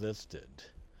even existed.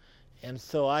 And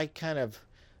so I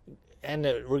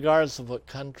regardless of what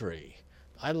country,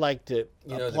 I'd like to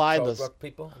apply the Krautrock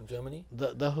people in Germany?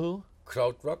 The who?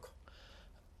 Krautrock.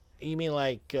 You mean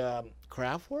like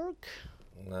Kraftwerk?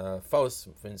 Faust,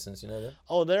 for instance, you know them?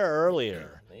 Oh, they're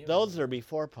earlier. Those are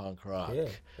before punk rock. Yeah,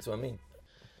 that's what I mean.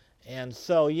 And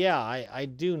so, yeah, I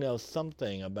do know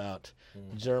something about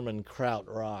German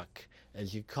Krautrock,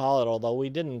 as you call it, although we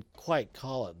didn't quite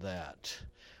call it that.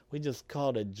 We just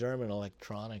called it German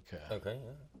electronica. Okay,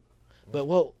 yeah. But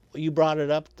you brought it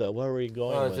up, though. Where were you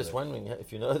going with it? I was just wondering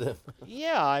if you know them.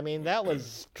 Yeah, that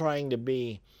was trying to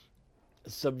be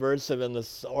subversive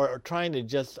or trying to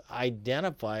just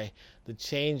identify the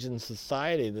change in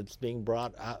society that's being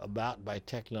brought about by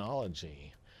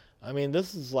technology.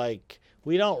 This is like,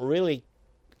 we don't really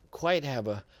quite have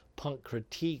a punk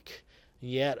critique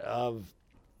yet of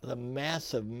the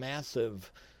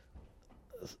massive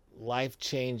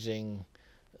life-changing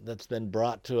that's been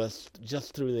brought to us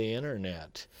just through the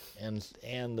internet and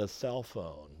the cell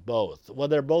phone, both. Well,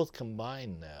 they're both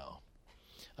combined now.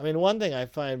 One thing I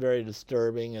find very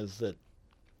disturbing is that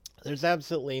there's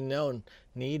absolutely no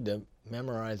need to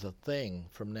memorize a thing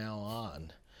from now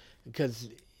on, because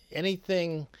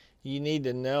anything you need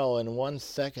to know in 1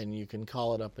 second, you can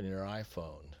call it up in your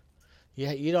iPhone.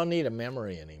 You don't need a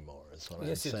memory anymore, is what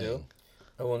I'm saying. Yes, you do.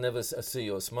 I will never see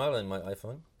your smile in my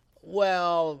iPhone.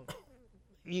 Well,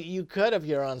 you could if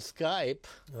you're on Skype.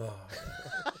 Oh.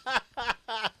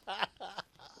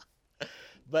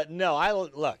 But no,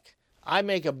 I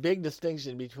make a big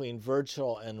distinction between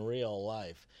virtual and real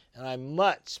life, and I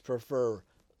much prefer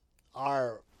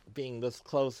our being this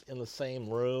close in the same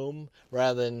room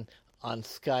rather than on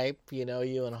Skype,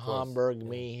 you in Hamburg,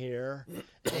 me here.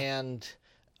 And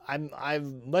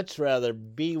I'd much rather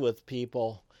be with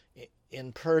people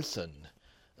in person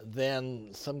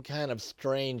than some kind of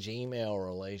strange email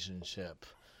relationship,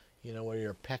 where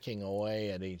you're pecking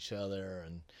away at each other,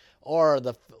 or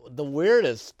the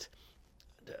weirdest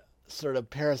sort of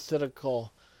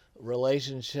parasitical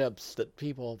relationships that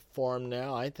people form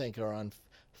now, I think, are on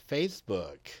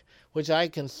Facebook, which I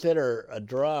consider a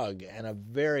drug, and a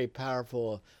very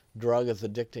powerful drug as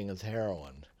addicting as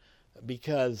heroin,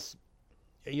 because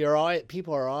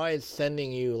people are always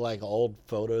sending you like old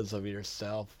photos of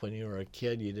yourself when you were a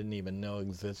kid you didn't even know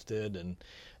existed,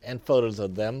 and photos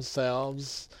of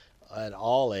themselves at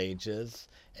all ages.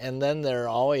 And then they're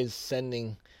always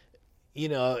sending,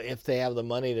 if they have the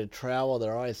money to travel,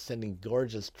 they're always sending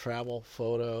gorgeous travel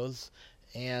photos.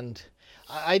 And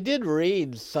I did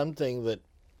read something that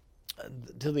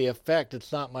to the effect,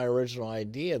 it's not my original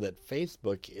idea, that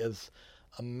Facebook is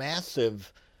a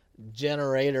massive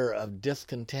generator of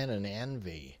discontent and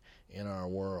envy in our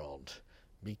world,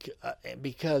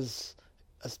 because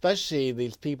especially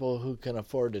these people who can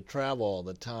afford to travel all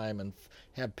the time and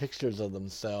have pictures of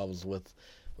themselves with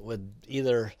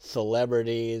either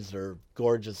celebrities or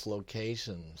gorgeous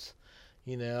locations,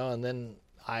 and then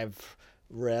I've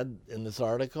read in this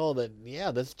article that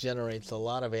this generates a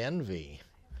lot of envy.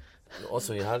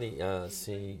 Also, you hardly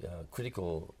see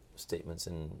critical statements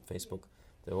in Facebook.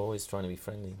 They're always trying to be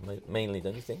friendly, mainly,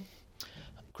 don't you think?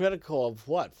 Critical of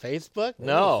what? Facebook? Anything.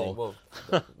 No.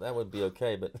 Well, that would be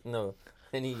okay, but no,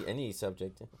 any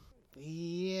subject.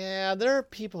 Yeah, there are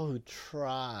people who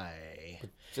try. But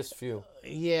just few.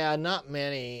 Yeah, not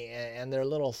many, and they're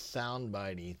little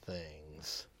soundbitey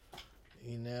things.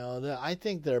 I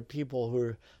think there are people who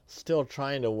are still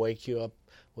trying to wake you up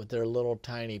with their little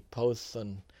tiny posts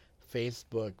on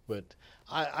Facebook, but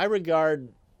I regard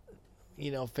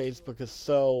Facebook is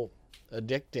so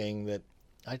addicting that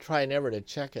I try never to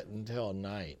check it until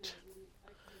night.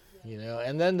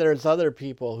 And then there's other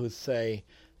people who say,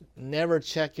 never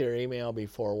check your email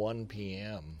before 1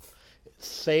 p.m.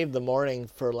 Save the morning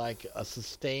for like a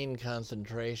sustained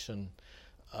concentration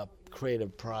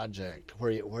creative project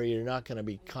where you're not going to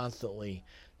be constantly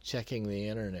checking the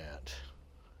internet.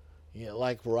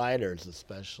 Like writers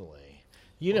especially.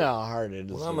 You know how hard it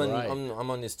is to write.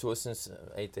 I'm on this tour since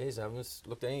 8 days. I haven't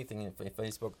looked at anything in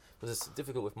Facebook because it's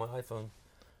difficult with my iPhone.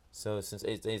 So since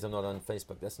 8 days I'm not on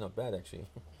Facebook. That's not bad, actually.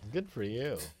 Good for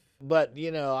you. But,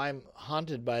 I'm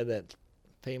haunted by that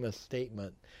famous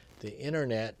statement, the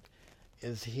internet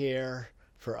is here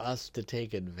for us to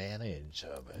take advantage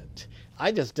of it.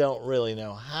 I just don't really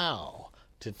know how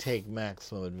to take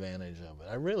maximum advantage of it.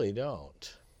 I really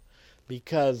don't.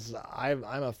 Because I'm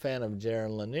a fan of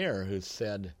Jaron Lanier, who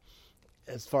said,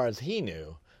 as far as he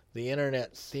knew, the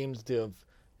internet seems to have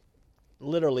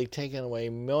literally taken away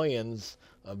millions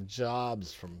of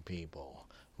jobs from people.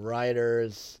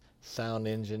 Writers, sound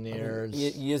engineers.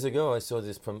 Years ago, I saw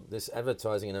this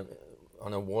advertising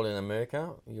on a wall in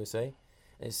America, USA.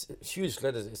 It's huge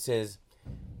letters. It says,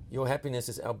 "Your happiness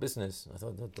is our business." I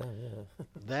thought, oh, damn, yeah.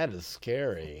 That is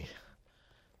scary.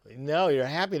 No, your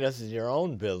happiness is your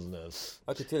own business.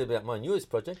 I could tell you about my newest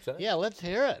project, shall I? Yeah, let's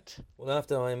hear it. Well,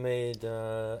 after I made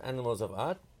Animals of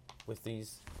Art with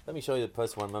these... Let me show you the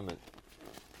post one moment.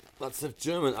 Lots of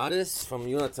German artists, from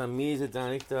Jonathan Miese, Dan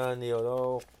Richter,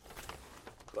 Neolo,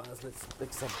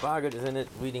 Alexa Bargeld is in it,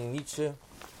 reading Nietzsche.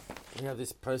 We have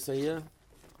this poster here.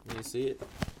 Can you see it?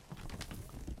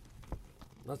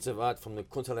 Lots of art from the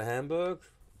Kunsthalle Hamburg.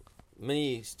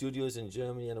 Many studios in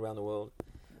Germany and around the world.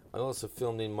 I also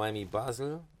filmed in Miami,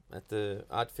 Basel at the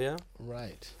art fair.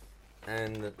 Right.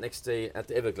 And the next day at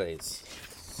the Everglades.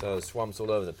 So swamps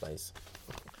all over the place.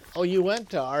 Oh, you went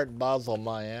to Art Basel,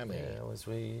 Miami. Yeah, it was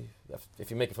really... If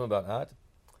you make a film about art,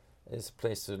 it's a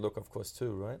place to look, of course,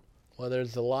 too, right? Well,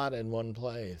 there's a lot in one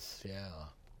place, yeah.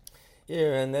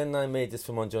 Yeah, and then I made this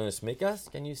film on Jonas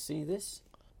Mekas. Can you see this?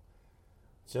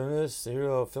 Jonas, the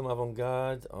hero of film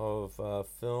avant-garde, of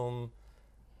film,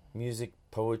 music,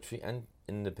 poetry, and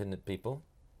independent people.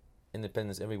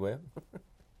 Independence everywhere.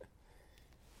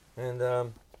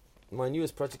 And my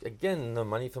newest project, again, no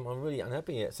money film. I'm really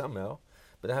unhappy yet somehow,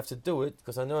 but I have to do it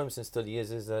because I know him since 30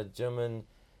 years. Is a German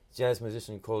jazz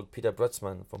musician called Peter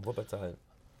Brötzmann from Wuppertal.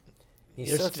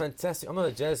 He's so fantastic. I'm not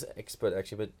a jazz expert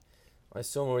actually, but I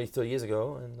saw him already 30 years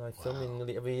ago, and I film him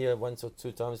nearly every year, once or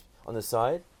two times on the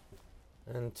side.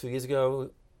 And 2 years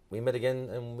ago, we met again,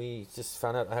 and we just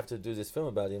found out I have to do this film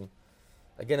about him.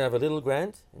 Again, I have a little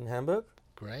grant in Hamburg.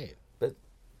 Great. But,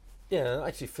 yeah, I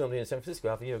actually filmed it in San Francisco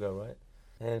half a year ago, right?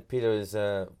 And Peter is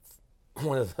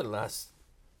one of the last,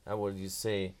 how would you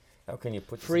say, how can you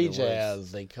put this free into jazz,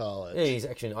 words? they call it. Yeah, he's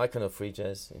actually an icon of free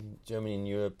jazz in Germany and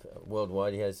Europe,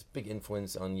 worldwide. He has big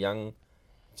influence on young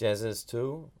jazzers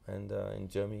too, and in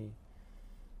Germany.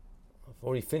 I've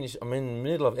already finished. I'm in the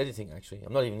middle of editing, actually.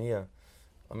 I'm not even here.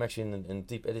 I'm actually in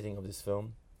deep editing of this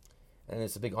film. And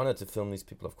it's a big honor to film these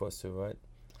people, of course, too, right?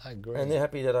 I agree. And they're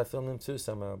happy that I film them too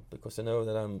somehow, because they know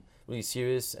that I'm really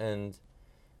serious and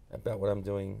about what I'm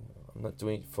doing. I'm not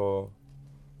doing it for,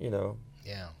 to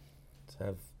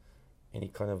have any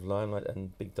kind of limelight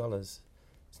and big dollars.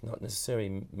 It's not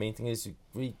necessary. Main thing is you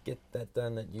really get that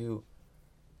done that you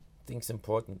think's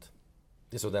important,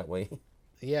 this or that way.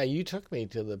 Yeah, you took me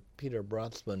to the Peter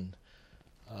Brotzman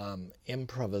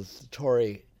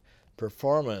improvisatory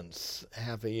performance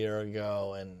half a year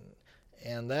ago,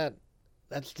 and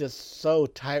that's just so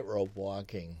tightrope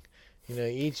walking.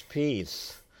 Each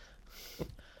piece.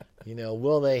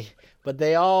 But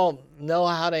they all know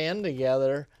how to end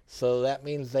together, so that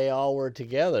means they all were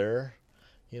together,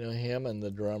 him and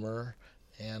the drummer.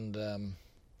 And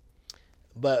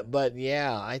but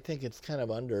yeah, I think it's kind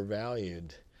of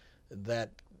undervalued, that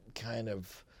kind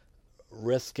of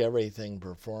risk everything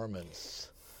performance.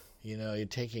 You're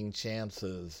taking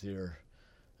chances,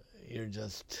 you're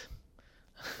just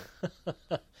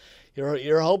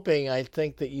you're hoping, I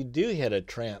think, that you do hit a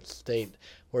trance state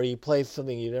where you play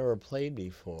something you never played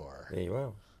before. There you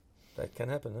are. That can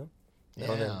happen, huh?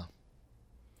 Yeah.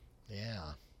 Yeah.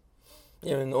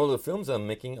 Yeah, in all the films I'm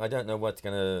making, I don't know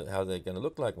how they're gonna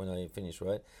look like when I finish,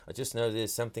 right? I just know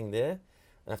there's something there.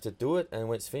 I have to do it, and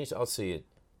when it's finished, I'll see it,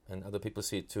 and other people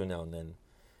see it too now and then.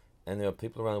 And there are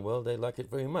people around the world, they like it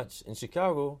very much. In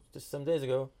Chicago, just some days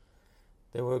ago,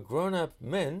 there were grown-up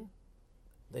men.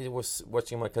 They were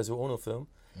watching my Kazuo Ono film.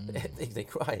 They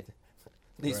cried.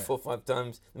 At least 4 or 5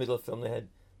 times in the middle of the film, they had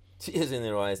tears in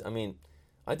their eyes. I mean,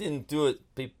 I didn't do it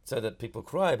so that people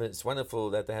cry, but it's wonderful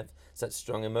that they have such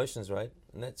strong emotions, right?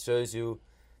 And that shows you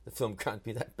the film can't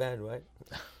be that bad, right?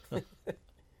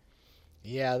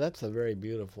 Yeah, that's a very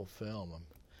beautiful film. I'm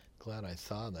glad I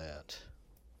saw that.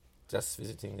 Just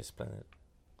visiting this planet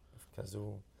of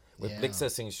Kazuo. With Blixer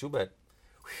sings Schubert.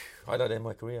 Highlight in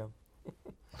my career.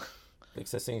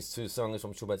 Blixer sings 2 songs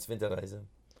from Schubert's Winterreise.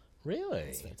 Really?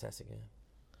 It's fantastic, yeah.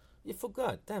 You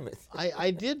forgot, damn it.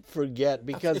 I did forget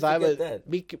because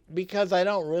because I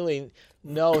don't really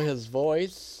know his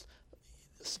voice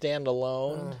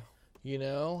standalone,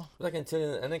 But I can tell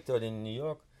you an anecdote in New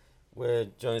York where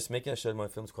Jonas Mekian showed my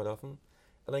films quite often.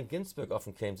 Allen Ginsberg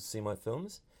often came to see my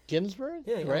films. Ginsberg?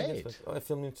 Yeah, great. Ginsberg. I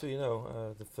filmed him too,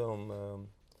 the film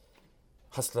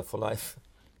Hustler for Life,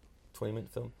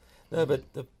 20-minute film. No,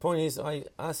 but the point is, I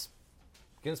asked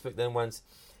Ginsberg then once,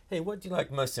 hey, what do you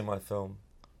like most in my film?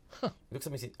 He looks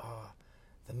at me and said,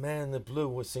 the man in the blue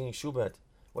was singing Schubert.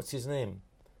 What's his name?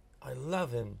 I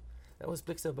love him. That was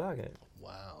Blixer Bargeld.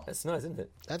 Wow. That's nice, isn't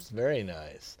it? That's very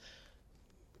nice.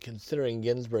 Considering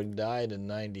Ginsberg died in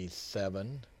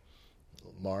 97,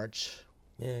 March.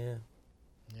 Yeah.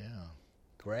 Yeah.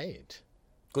 Great.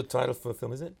 Good title for a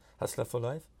film, isn't it? Hustler for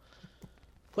Life.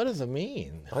 What does it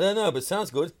mean? I don't know, but it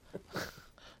sounds good.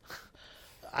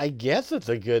 I guess it's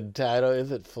a good title.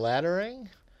 Is it flattering?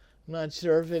 I'm not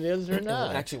sure if it is or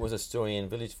not. Actually, it was a story in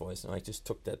Village Voice, and I just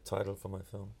took that title for my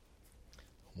film.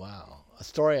 Wow. A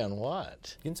story on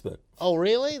what? Ginsberg. Oh,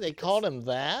 really? They called him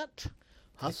that?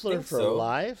 Hustler for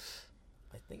Life?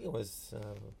 I think it was,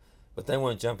 but they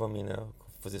won't jump on me now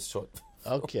for this short.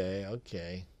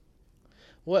 Okay.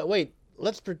 Wait,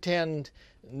 let's pretend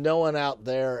no one out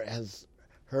there has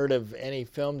heard of any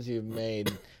films you've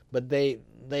made, but they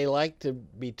like to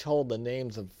be told the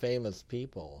names of famous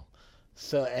people.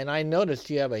 So, and I noticed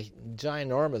you have a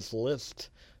ginormous list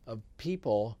of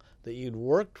people that you'd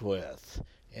worked with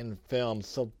in films.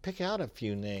 So pick out a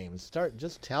few names.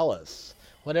 Just tell us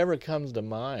whatever comes to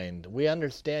mind. We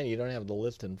understand you don't have the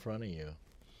list in front of you.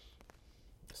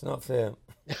 It's not fair.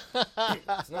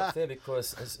 It's not fair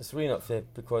because it's really not fair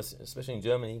because, especially in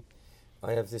Germany,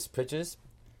 I have this prejudice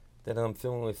that I'm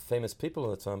filming with famous people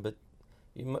all the time. But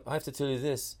I have to tell you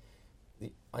this: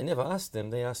 I never asked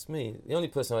them; they asked me. The only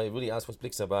person I really asked was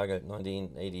Blixer Bargeld,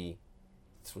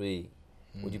 1983.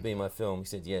 Would you be in my film? He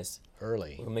said yes.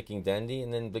 Early. We were making Dandy,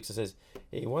 and then Blixer says,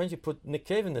 "Hey, why don't you put Nick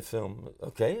Cave in the film?"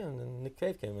 Okay, and then Nick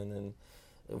Cave came in, and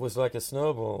it was like a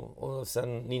snowball. All of a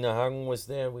sudden, Nina Hagen was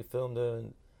there. We filmed her,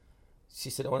 and she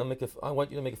said, "I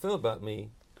want you to make a film about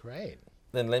me." Great.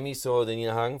 Then Lemmy saw the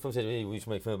Nina Hagen film, said, "Hey, we should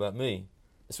make a film about me."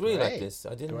 It's really like this.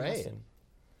 I didn't ask him,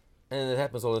 and it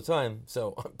happens all the time.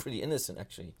 So I'm pretty innocent,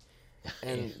 actually.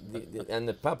 And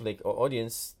the public or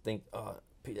audience think,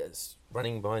 Peter's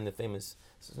running behind the famous.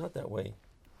 So it's not that way.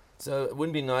 So it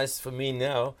wouldn't be nice for me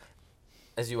now,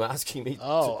 as you were asking me.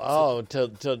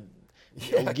 To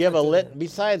give a lit.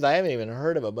 Besides, I haven't even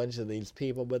heard of a bunch of these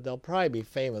people, but they'll probably be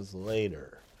famous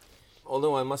later.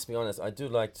 Although I must be honest, I do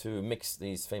like to mix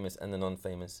these famous and the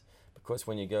non-famous, because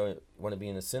when you want to be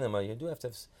in the cinema, you do have to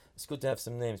have. It's good to have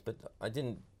some names, but I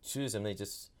didn't choose them. They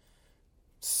just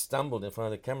stumbled in front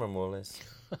of the camera, more or less.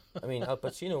 I mean, Al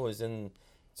Pacino was in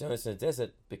Jonas in the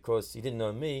Desert because he didn't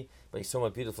know me, but he saw my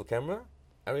beautiful camera,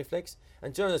 Arriflex,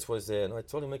 and Jonas was there, and I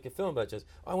told him make a film about Jonas.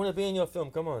 I want to be in your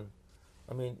film, come on.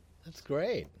 I mean, That's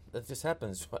great. that just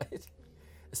happens, right?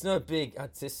 It's not a big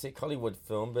artistic Hollywood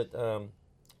film, but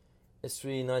it's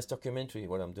really nice documentary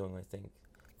what I'm doing, I think.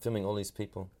 Filming all these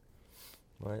people,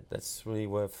 right? That's really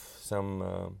worth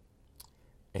some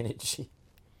energy.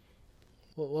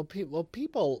 Well,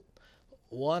 people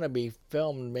want to be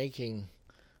filmed making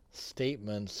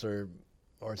statements or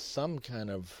some kind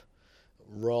of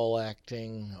role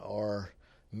acting, or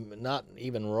not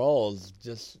even roles.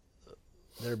 Just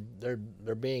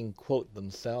they're being quote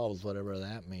themselves, whatever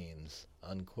that means,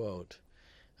 unquote.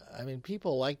 I mean,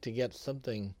 people like to get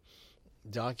something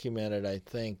documented. I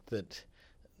think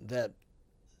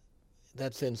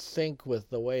that's in sync with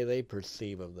the way they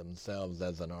perceive of themselves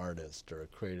as an artist or a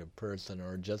creative person,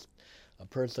 or just a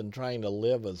person trying to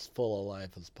live as full a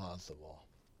life as possible.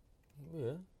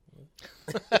 Yeah.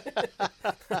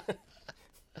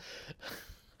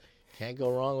 Can't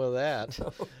go wrong with that.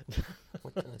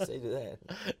 What can I say to that?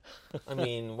 I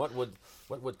mean, what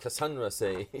would Cassandra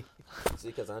say? Is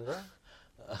it Cassandra?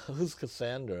 Who's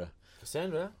Cassandra?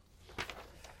 Cassandra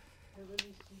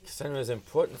is an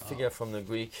important figure from the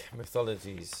Greek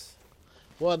mythologies.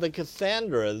 Well, the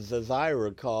Cassandras, as I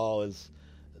recall,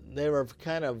 they were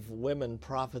kind of women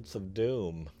prophets of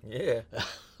doom. Yeah.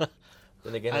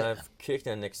 Then again, I have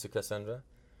Kirchner next to Cassandra.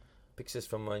 Pictures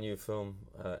from my new film,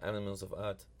 Animals of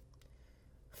Art.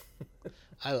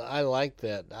 I like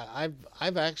that.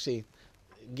 I've actually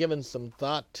given some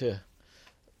thought to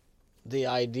the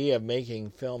idea of making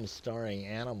films starring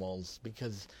animals,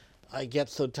 because I get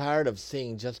so tired of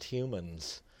seeing just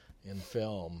humans in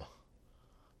film.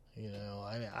 You know,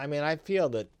 I mean, I feel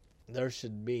that there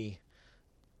should be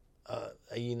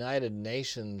a United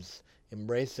Nations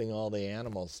embracing all the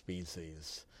animal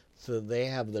species, so that they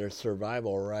have their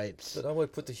survival rights. But I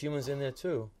would put the humans in there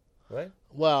too, right?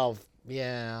 Well,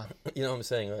 yeah. You know what I'm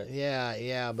saying, right?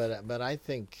 Yeah, but I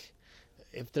think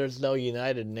if there's no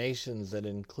United Nations that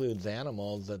includes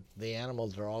animals, that the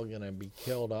animals are all going to be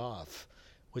killed off,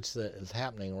 which is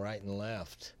happening right and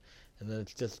left. And then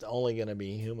it's just only going to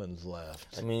be humans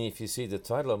left. I mean, if you see the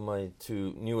title of my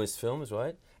two newest films,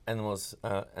 right? Animals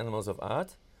of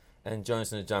Art and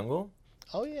Jonas in the Jungle.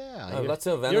 Oh yeah, I have lots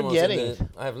of animals.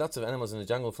 I have lots of animals in the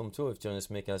jungle film too. If Jonas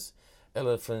Mekas,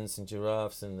 elephants and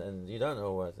giraffes and you don't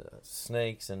know what,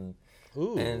 snakes and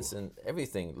ants and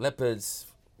everything, leopards.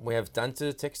 We have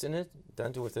Dante text in it,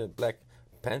 Dante with a black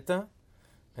panther,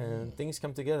 and things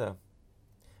come together.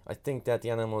 I think that the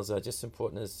animals are just as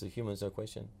important as the humans, no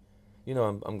question. You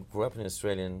know, I grew up in the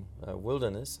Australian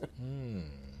wilderness,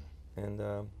 and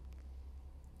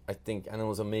I think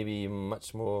animals are maybe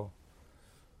much more.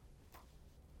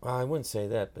 I wouldn't say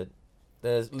that, but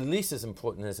they're at least as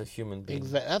important as a human being.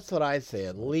 Exactly. That's what I say,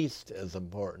 at least as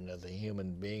important as a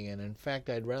human being. And in fact,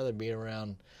 I'd rather be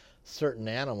around certain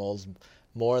animals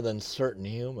more than certain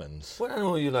humans. What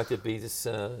animal would you like to be? This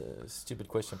stupid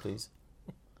question, please.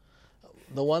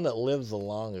 The one that lives the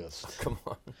longest. Oh, come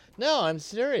on. No, I'm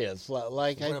serious.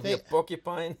 Like, You I want to be a think.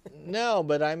 porcupine? No,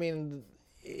 but I mean,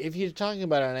 if you're talking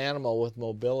about an animal with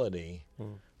mobility,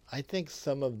 I think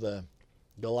some of the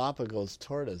Galapagos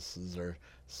tortoises are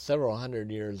several hundred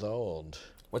years old.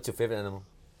 What's your favorite animal?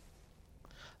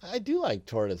 I do like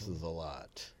tortoises a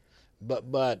lot,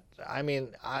 but I mean,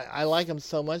 I like them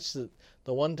so much that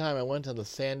the one time I went to the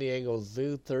San Diego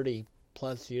Zoo 30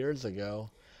 plus years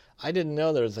ago, I didn't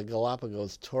know there was a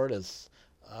Galapagos tortoise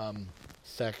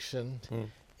section,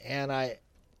 and I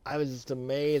was just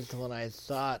amazed when I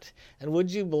saw it. And would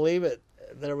you believe it?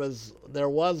 There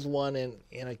was one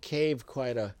in a cave,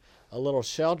 quite a little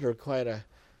shelter, quite a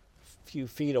few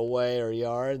feet away or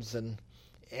yards, and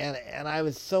I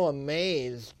was so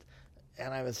amazed,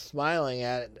 and I was smiling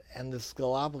at it, and this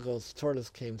Galapagos tortoise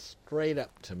came straight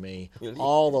up to me, Really?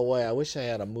 all the way. I wish I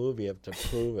had a movie up to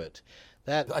prove it.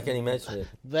 That I can imagine it.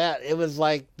 That it was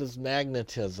like this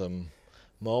magnetism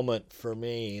moment for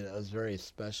me that was very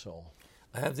special.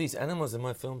 I have these animals in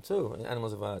my film too,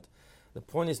 Animals of Art. The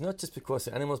point is not just because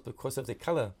they're animals, because of their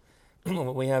color.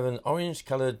 We have an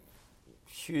orange-colored,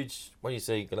 huge, what do you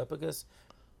say, Galapagos?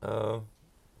 What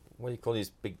do you call these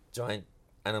big, giant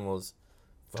animals?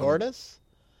 Tortoise?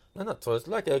 No, not tortoise,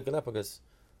 like a Galapagos.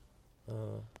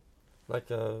 Like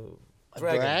a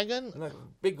dragon? Like a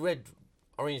big red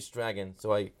orange dragon.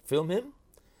 So I film him,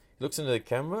 he looks into the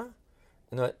camera,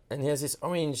 and he has this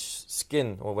orange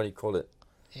skin, or what do you call it?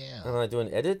 Yeah. And I do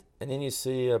an edit, and then you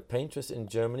see a paintress in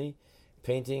Germany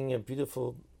painting a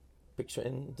beautiful picture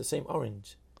in the same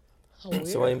orange. Oh,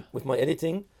 So weird. with my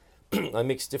editing, I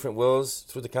mix different worlds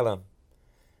through the color.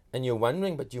 And you're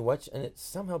wondering, but you watch, and it's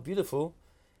somehow beautiful,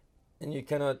 and you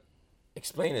cannot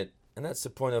explain it. And that's the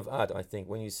point of art, I think,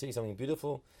 when you see something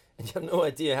beautiful, and you have no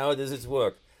idea how does it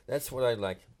work. That's what I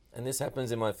like. And this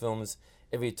happens in my films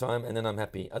every time, and then I'm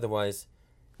happy. Otherwise,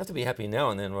 I have to be happy now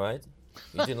and then, right?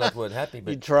 You didn't like the word happy, You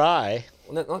but try.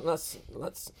 let's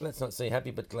not say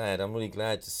happy, but glad. I'm really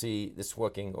glad to see this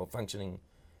working or functioning.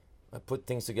 I put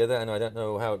things together, and I don't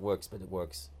know how it works, but it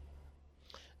works.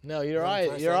 No, What I'm trying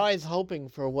to you're say? always hoping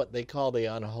for what they call the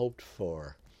unhoped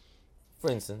for.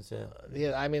 For instance, yeah.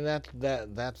 Yeah, I mean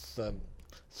that's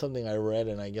something I read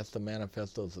in, I guess, the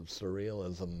Manifestos of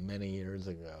Surrealism many years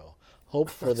ago. Hope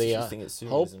for the You think it's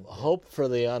hope surrealism, yeah. hope for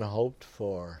the unhoped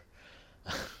for.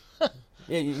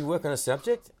 Yeah, you work on a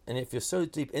subject, and if you're so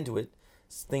deep into it,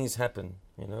 things happen,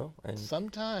 you know. And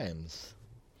Sometimes,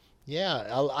 yeah,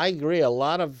 I agree. A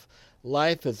lot of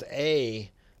life is the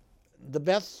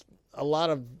best. A lot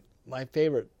of my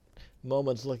favorite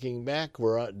moments looking back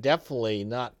were definitely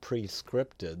not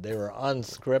pre-scripted. They were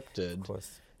unscripted, of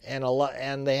course,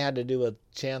 and they had to do with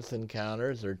chance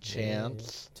encounters or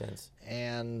chance, chance.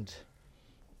 and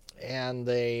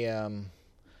they,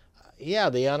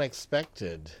 the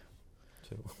unexpected.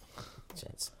 Too.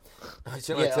 Chance.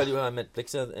 Shall I Yeah. tell you how I met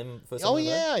Blixer for Oh something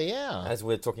like that? yeah. As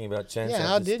we're talking about chance, Yeah, I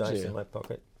how have this did dice you? in my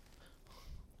pocket.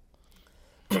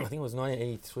 I think it was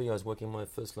 1983. I was working on my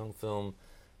first long film,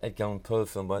 Edgar Allan Poe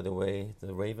film, by the way,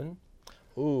 The Raven.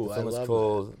 Ooh, The I film love is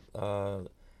called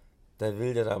Der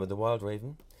wilde Rabe, The Wild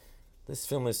Raven. This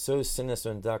film is so sinister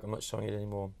and dark, I'm not showing it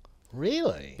anymore. that.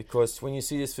 Really? Because when you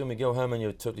see this film, you go home and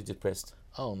you're totally depressed.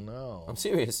 Oh no. I'm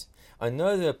serious. I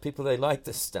know there are people that like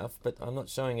this stuff, but I'm not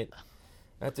showing it.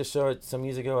 I had to show it some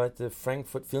years ago at the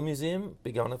Frankfurt Film Museum,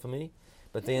 big honor for me.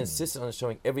 But they insisted on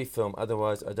showing every film,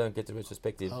 otherwise I don't get the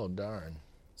retrospective. Oh darn.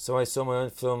 So I saw my own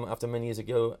film after many years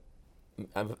again,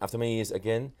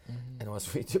 and I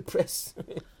was really depressed.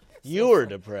 You were I was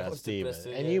depressed even, depressed,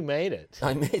 and yeah. you made it.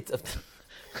 I made it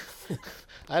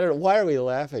I don't know. Why are we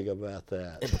laughing about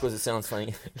that? because it sounds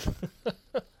funny.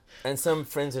 And some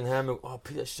friends in Hamburg, oh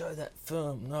Peter, show that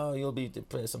film. No, you'll be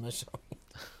depressed. I'm not showing.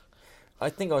 I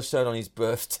think I'll show it on his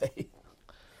birthday.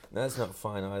 That's not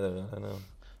fine either. I don't know.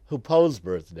 Who Poe's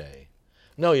birthday?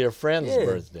 No, your friend's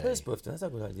birthday. His birthday. That's a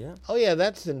good idea. Oh yeah,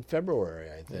 that's in February,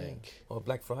 I think. Or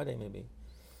Black Friday, maybe.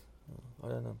 I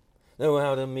don't know. No,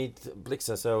 how to meet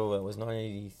Blixer. So it was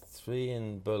 1983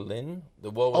 in Berlin.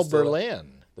 The wall was Oh, still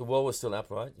Berlin. The wall was still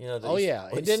up, right? You know. Oh yeah,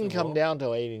 it didn't come Wall. down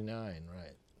till '89,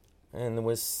 right? And it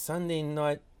was Sunday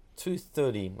night,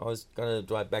 2:30. I was gonna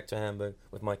drive back to Hamburg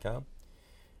with my car,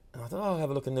 and I thought, oh, I'll have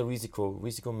a look in the Risiko.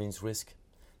 Risiko means risk.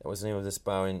 That was the name of this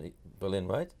bar in Berlin,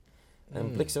 right?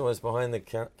 And Blixer was behind the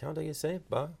counter, you say,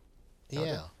 bar? Counter?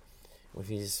 Yeah. With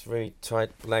his very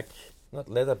tight black, not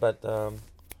leather, but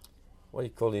what do you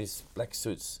call these black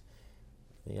suits?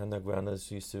 The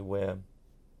undergrounders used to wear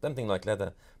something like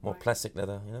leather, more plastic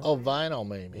leather, you know? Oh, vinyl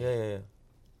maybe. Yeah.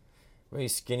 Very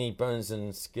skinny, bones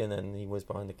and skin, and he was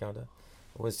behind the counter.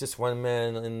 It was just one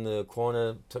man in the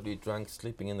corner, totally drunk,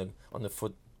 sleeping on the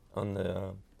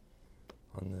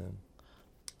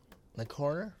The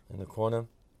corner. in the corner.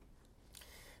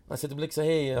 I said to Blixer,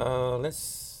 hey,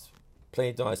 let's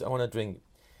play dice. I want a drink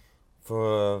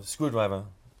for a screwdriver,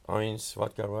 orange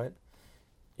vodka, right?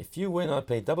 If you win, I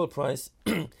pay double price.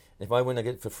 If I win, I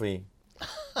get it for free.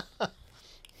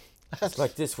 It's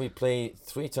like this. We play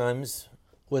 3 times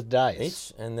With dice.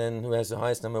 each, and then who has the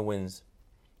highest number wins.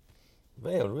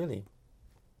 Well, really.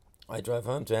 I drove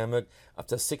home to Hamburg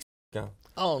after 6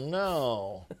 Oh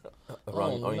no.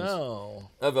 around Oh orange. no.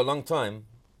 Over a long time,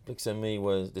 Blix and me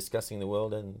was discussing the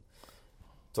world and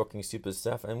talking stupid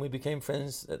stuff, and we became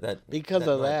friends Because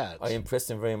of night. that. I impressed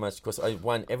him very much because I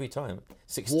won every time.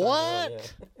 6 times. What?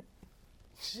 Yeah.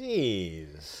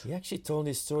 Jeez. He actually told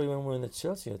his story when we were in the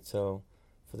Chelsea Hotel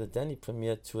for the Danny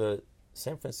premiere to a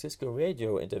San Francisco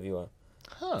radio interviewer.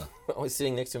 Huh. I was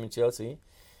sitting next to him in Chelsea,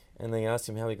 and they asked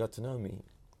him how he got to know me.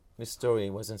 This story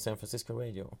was in San Francisco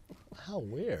radio. How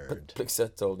weird. But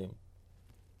Blixer told him.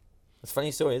 It's a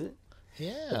funny story, is it?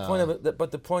 Yeah. The point of it,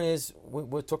 but the point is,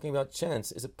 we're talking about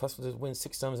chance. Is it possible to win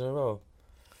 6 times in a row?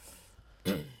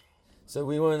 So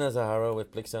we were in the Sahara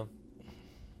with Blixer,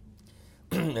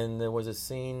 and there was a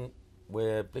scene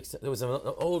where Blixer, there was an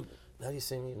old, how do you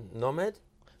say, nomad?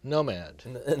 Nomad.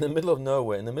 In the middle of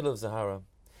nowhere, in the middle of Sahara,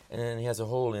 and then he has a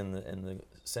hole in the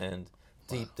sand,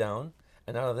 deep down,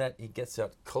 and out of that he gets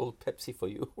out cold Pepsi for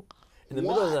you, in the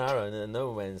middle of What? Sahara, in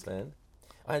no man's land.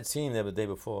 I had seen him there the day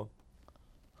before,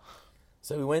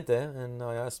 so we went there, and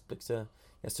I asked Blixer,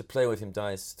 he has to play with him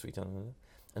dice 3 times,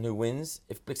 And who wins?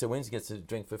 If Blixer wins, he gets a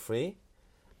drink for free.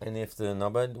 And if the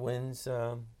Norbert wins, he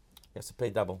has to pay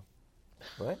double.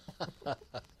 Right?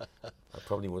 I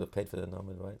probably would have paid for the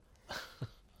Norbert, right?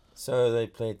 So they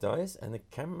played dice, and the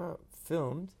camera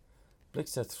filmed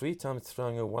Blixer 3 times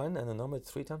throwing a 1 and the Norbert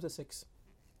 3 times a 6.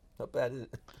 Not bad, is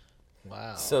it?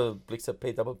 Wow. So Blixer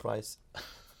paid double price.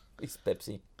 It's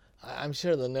Pepsi. I'm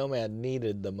sure the Nomad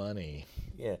needed the money.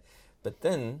 Yeah. But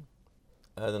then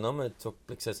the Nomad took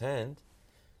Blixer's hand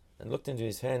and looked into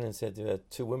his hand and said, "You have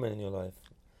 2 women in your life.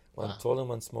 One Wow. tall and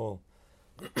one small."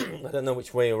 I don't know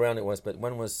which way around it was, but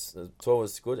one was tall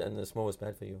was good and the small was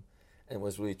bad for you. And it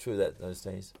was really true those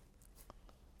days.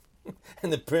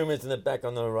 And the pyramids in the back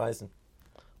on the horizon.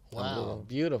 Wow, Unbelievable.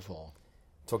 beautiful.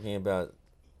 Talking about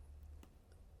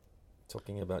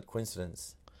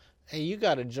coincidence. Hey, you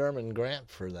got a German grant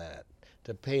for that,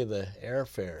 to pay the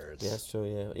airfares. Yeah, that's true,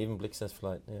 yeah. Even Blixer's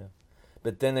flight, yeah.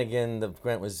 But then again, the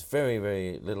grant was very,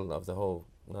 very little of the whole.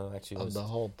 No, actually, it Of was the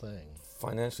whole thing.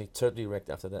 financially totally wrecked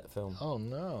after that film. Oh,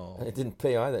 no. And it didn't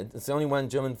pay either. It's the only one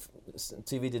German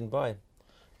TV didn't buy.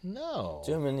 No.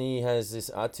 Germany has this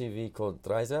RTV called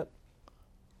Dreisat,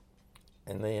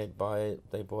 and they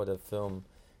bought a film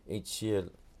each year,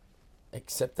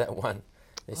 except that one.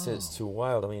 They said it's too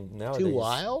wild. I mean, nowadays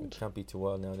wild? It can't be too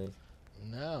wild nowadays.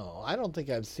 No, I don't think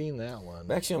I've seen that one.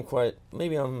 But actually,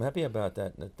 maybe I'm happy about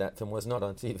that film was not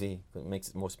on TV. It makes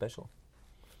it more special.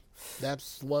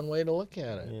 That's one way to look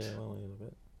at it. Yeah, well, a little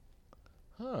bit.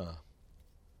 Huh.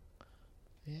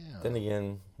 Yeah. Then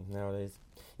again, nowadays,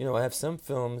 I have some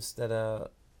films that are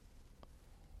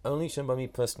only shown by me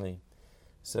personally.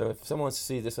 So if someone wants to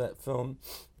see that film,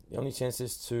 the only chance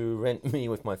is to rent me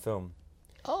with my film.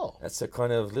 Oh. That's a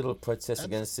kind of little protest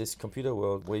against this computer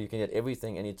world where you can get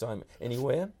everything anytime,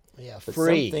 anywhere. Yeah, But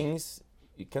free. some things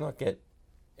you cannot get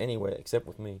anywhere except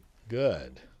with me.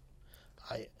 Good.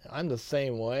 I'm the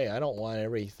same way. I don't want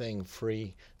everything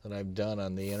free that I've done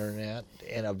on the internet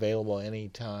and available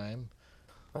anytime.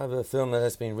 I have a film that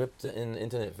has been ripped in the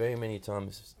internet very many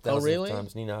times. Oh, Thousands really? of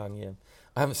times. Nina Hagen, yeah.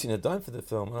 I haven't seen a dime for the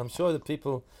film. And I'm sure the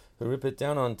people who rip it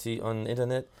down on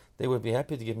internet, they would be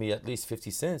happy to give me at least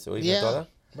 50 cents or even $1.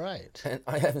 Right. And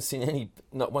I haven't seen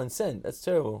not 1 cent. That's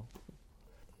terrible.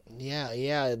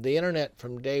 Yeah. The internet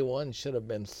from day one should have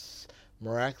been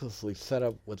miraculously set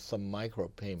up with some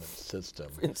micropayment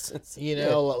system. For instance.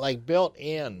 Like built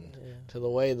in to the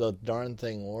way the darn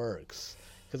thing works.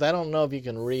 Because I don't know if you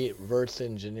can reverse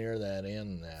engineer that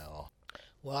in now.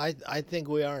 Well, I think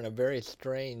we are in a very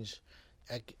strange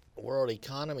world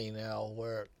economy now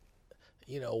where,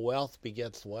 wealth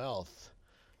begets wealth.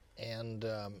 And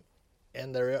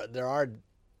there's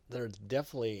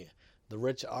definitely, the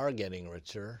rich are getting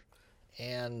richer,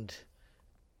 and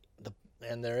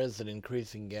there is an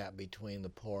increasing gap between the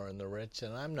poor and the rich,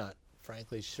 and I'm not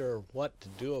frankly sure what to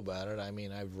do about it. I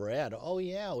mean, I've read,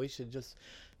 we should just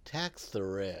tax the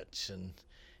rich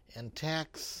and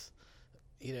tax,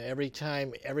 every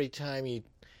time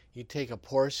you take a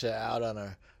Porsche out on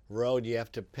a road, you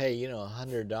have to pay,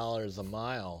 $100 a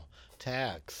mile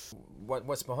tax.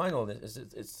 What's behind all this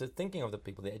is it's the thinking of the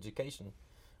people, the education,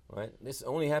 right? This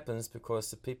only happens because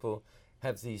the people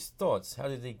have these thoughts. How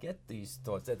did they get these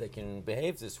thoughts that they can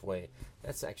behave this way?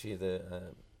 That's actually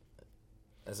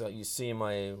as you see in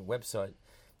my website,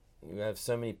 you have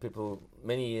so many people,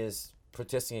 many years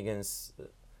protesting against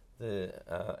the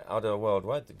outer world,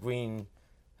 right? The green,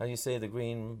 how do you say the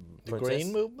green? The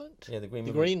green movement? Yeah, the green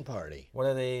The movement. Green Party. What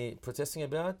are they protesting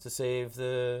about? To save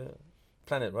the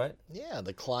planet, right? Yeah,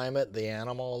 the climate, the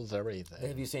animals, everything.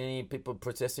 Have you seen any people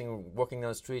protesting, walking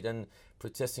down the street and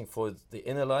protesting for the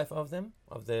inner life of them,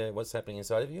 what's happening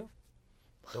inside of you,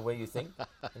 the way you think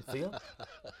and feel?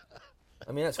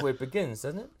 I mean, that's where it begins,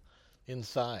 doesn't it?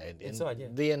 Inside, yeah.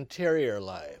 The interior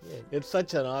life. Yeah. It's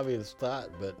such an obvious thought,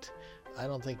 but I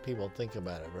don't think people think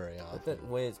about it very often. But that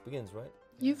way it begins, right?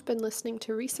 You've been listening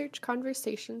to Research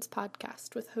Conversations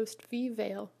podcast with host V.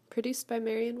 Vale, produced by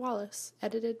Marion Wallace,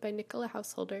 edited by Nicola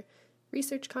Householder.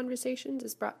 Research Conversations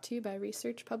is brought to you by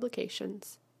Research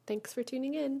Publications. Thanks for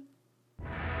tuning in.